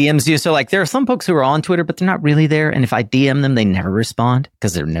someone DMs you, so like there are some folks who are on Twitter, but they're not really there. And if I DM them, they never respond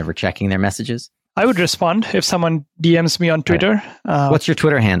because they're never checking their messages. I would respond if someone DMs me on Twitter. What's your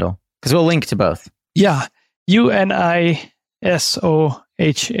Twitter handle? Because we'll link to both. Yeah.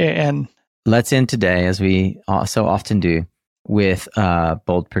 UNISOHAN. Let's end today, as we so often do, with a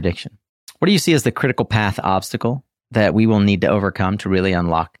bold prediction. What do you see as the critical path obstacle that we will need to overcome to really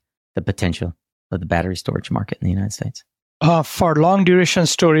unlock the potential of the battery storage market in the United States? For long duration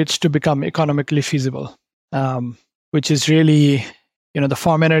storage to become economically feasible, which is really, the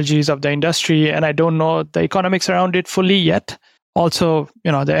farm energies of the industry. And I don't know the economics around it fully yet. Also,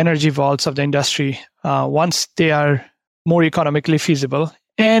 the energy vaults of the industry, once they are more economically feasible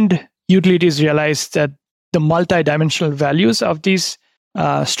and utilities realize that the multi-dimensional values of these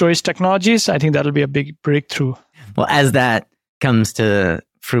storage technologies, I think that'll be a big breakthrough. Well, as that comes to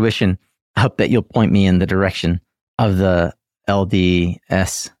fruition, I hope that you'll point me in the direction of the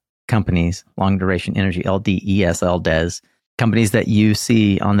LDS companies, long duration energy, LDES, LDES, companies that you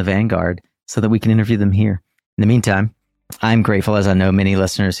see on the Vanguard so that we can interview them here. In the meantime, I'm grateful, as I know many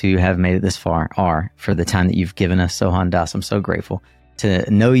listeners who have made it this far are, for the time that you've given us, Sohan Das. I'm so grateful to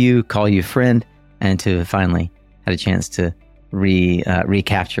know you, call you friend, and to finally had a chance to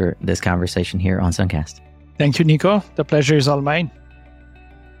recapture this conversation here on Suncast. Thank you, Nico. The pleasure is all mine.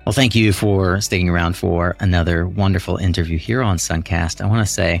 Well, thank you for sticking around for another wonderful interview here on Suncast. I want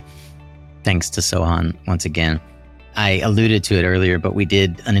to say thanks to Sohan once again. I alluded to it earlier, but we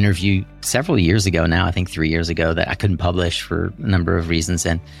did an interview several years ago now, I think 3 years ago, that I couldn't publish for a number of reasons.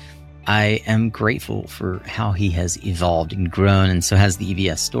 And I am grateful for how he has evolved and grown, and so has the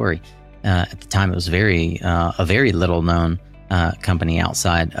EVS story. At the time, it was a very little known company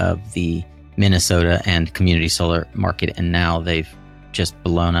outside of the Minnesota and community solar market, and now they've just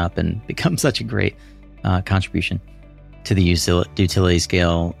blown up and become such a great contribution to the utility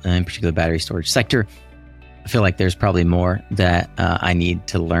scale, in particular battery storage sector. I feel like there's probably more that I need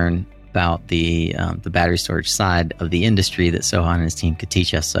to learn about the battery storage side of the industry that Sohan and his team could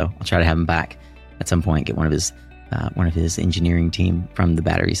teach us. So I'll try to have him back at some point, get one of his engineering team from the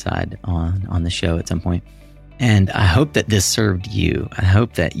battery side on the show at some point. And I hope that this served you. I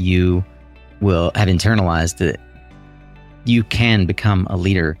hope that you will have internalized that you can become a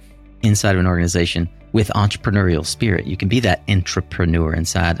leader inside of an organization with entrepreneurial spirit. You can be that intrapreneur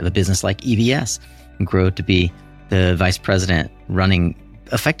inside of a business like EVS and grow to be the vice president running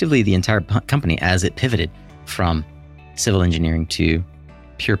effectively the entire company as it pivoted from civil engineering to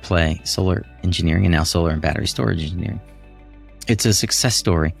pure play solar engineering and now solar and battery storage engineering. It's a success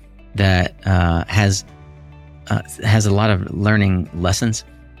story that has a lot of learning lessons.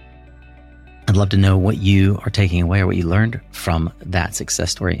 I'd love to know what you are taking away or what you learned from that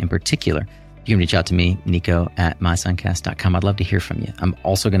success story in particular. You can reach out to me, nico@mysuncast.com. I'd love to hear from you. I'm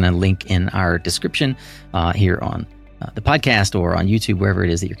also going to link in our description here on the podcast or on YouTube, wherever it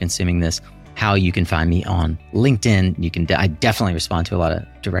is that you're consuming this, how you can find me on LinkedIn. I definitely respond to a lot of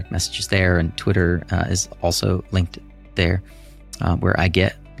direct messages there, and Twitter is also linked there, where I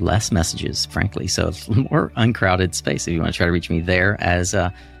get less messages, frankly. So it's a more uncrowded space if you want to try to reach me there, as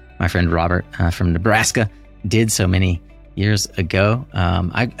my friend Robert from Nebraska did so many years ago.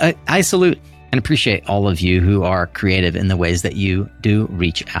 I salute and appreciate all of you who are creative in the ways that you do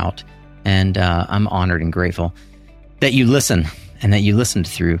reach out. And I'm honored and grateful that you listen and that you listened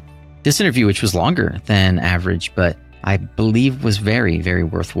through this interview, which was longer than average, but I believe was very, very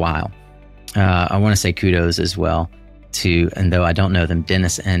worthwhile. I want to say kudos as well to, and though I don't know them,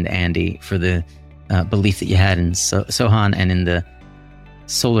 Dennis and Andy, for the belief that you had in Sohan and in the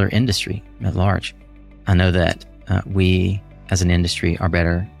solar industry at large. I know that we as an industry are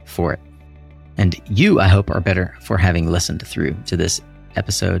better for it. And you, I hope, are better for having listened through to this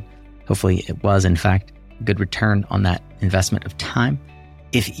episode. Hopefully it was, in fact, a good return on that investment of time.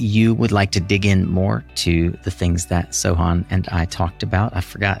 If you would like to dig in more to the things that Sohan and I talked about, I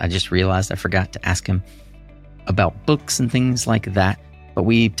just realized I forgot to ask him about books and things like that, but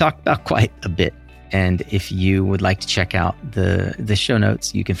we talked about quite a bit. And if you would like to check out the show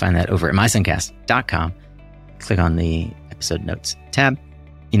notes, you can find that over at mysuncast.com. Click on the episode notes tab.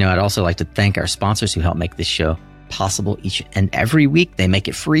 I'd also like to thank our sponsors who help make this show possible each and every week. They make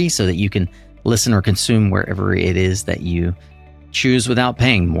it free so that you can listen or consume wherever it is that you choose without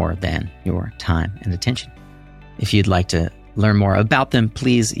paying more than your time and attention. If you'd like to learn more about them,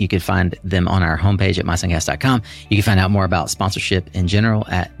 please, you can find them on our homepage at mysuncast.com. You can find out more about sponsorship in general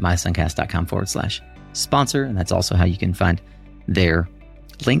at mysuncast.com/sponsor. And that's also how you can find their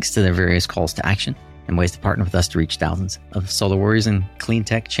links to their various calls to action and ways to partner with us to reach thousands of solar warriors and clean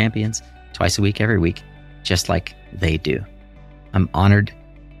tech champions twice a week, every week, just like they do. I'm honored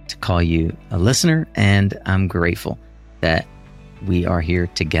to call you a listener, and I'm grateful that we are here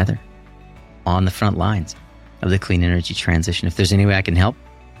together on the front lines of the clean energy transition. If there's any way I can help,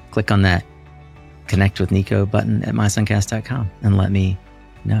 click on that Connect with Nico button at mysuncast.com and let me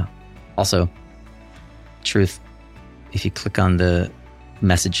know. Also, truth, if you click on the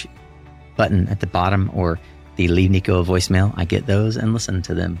message button at the bottom or the Leave Nico a voicemail, I get those and listen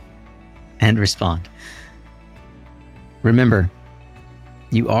to them and respond. Remember,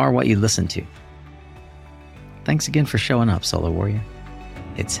 you are what you listen to. Thanks again for showing up, Solar Warrior.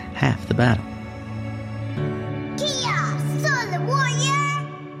 It's half the battle.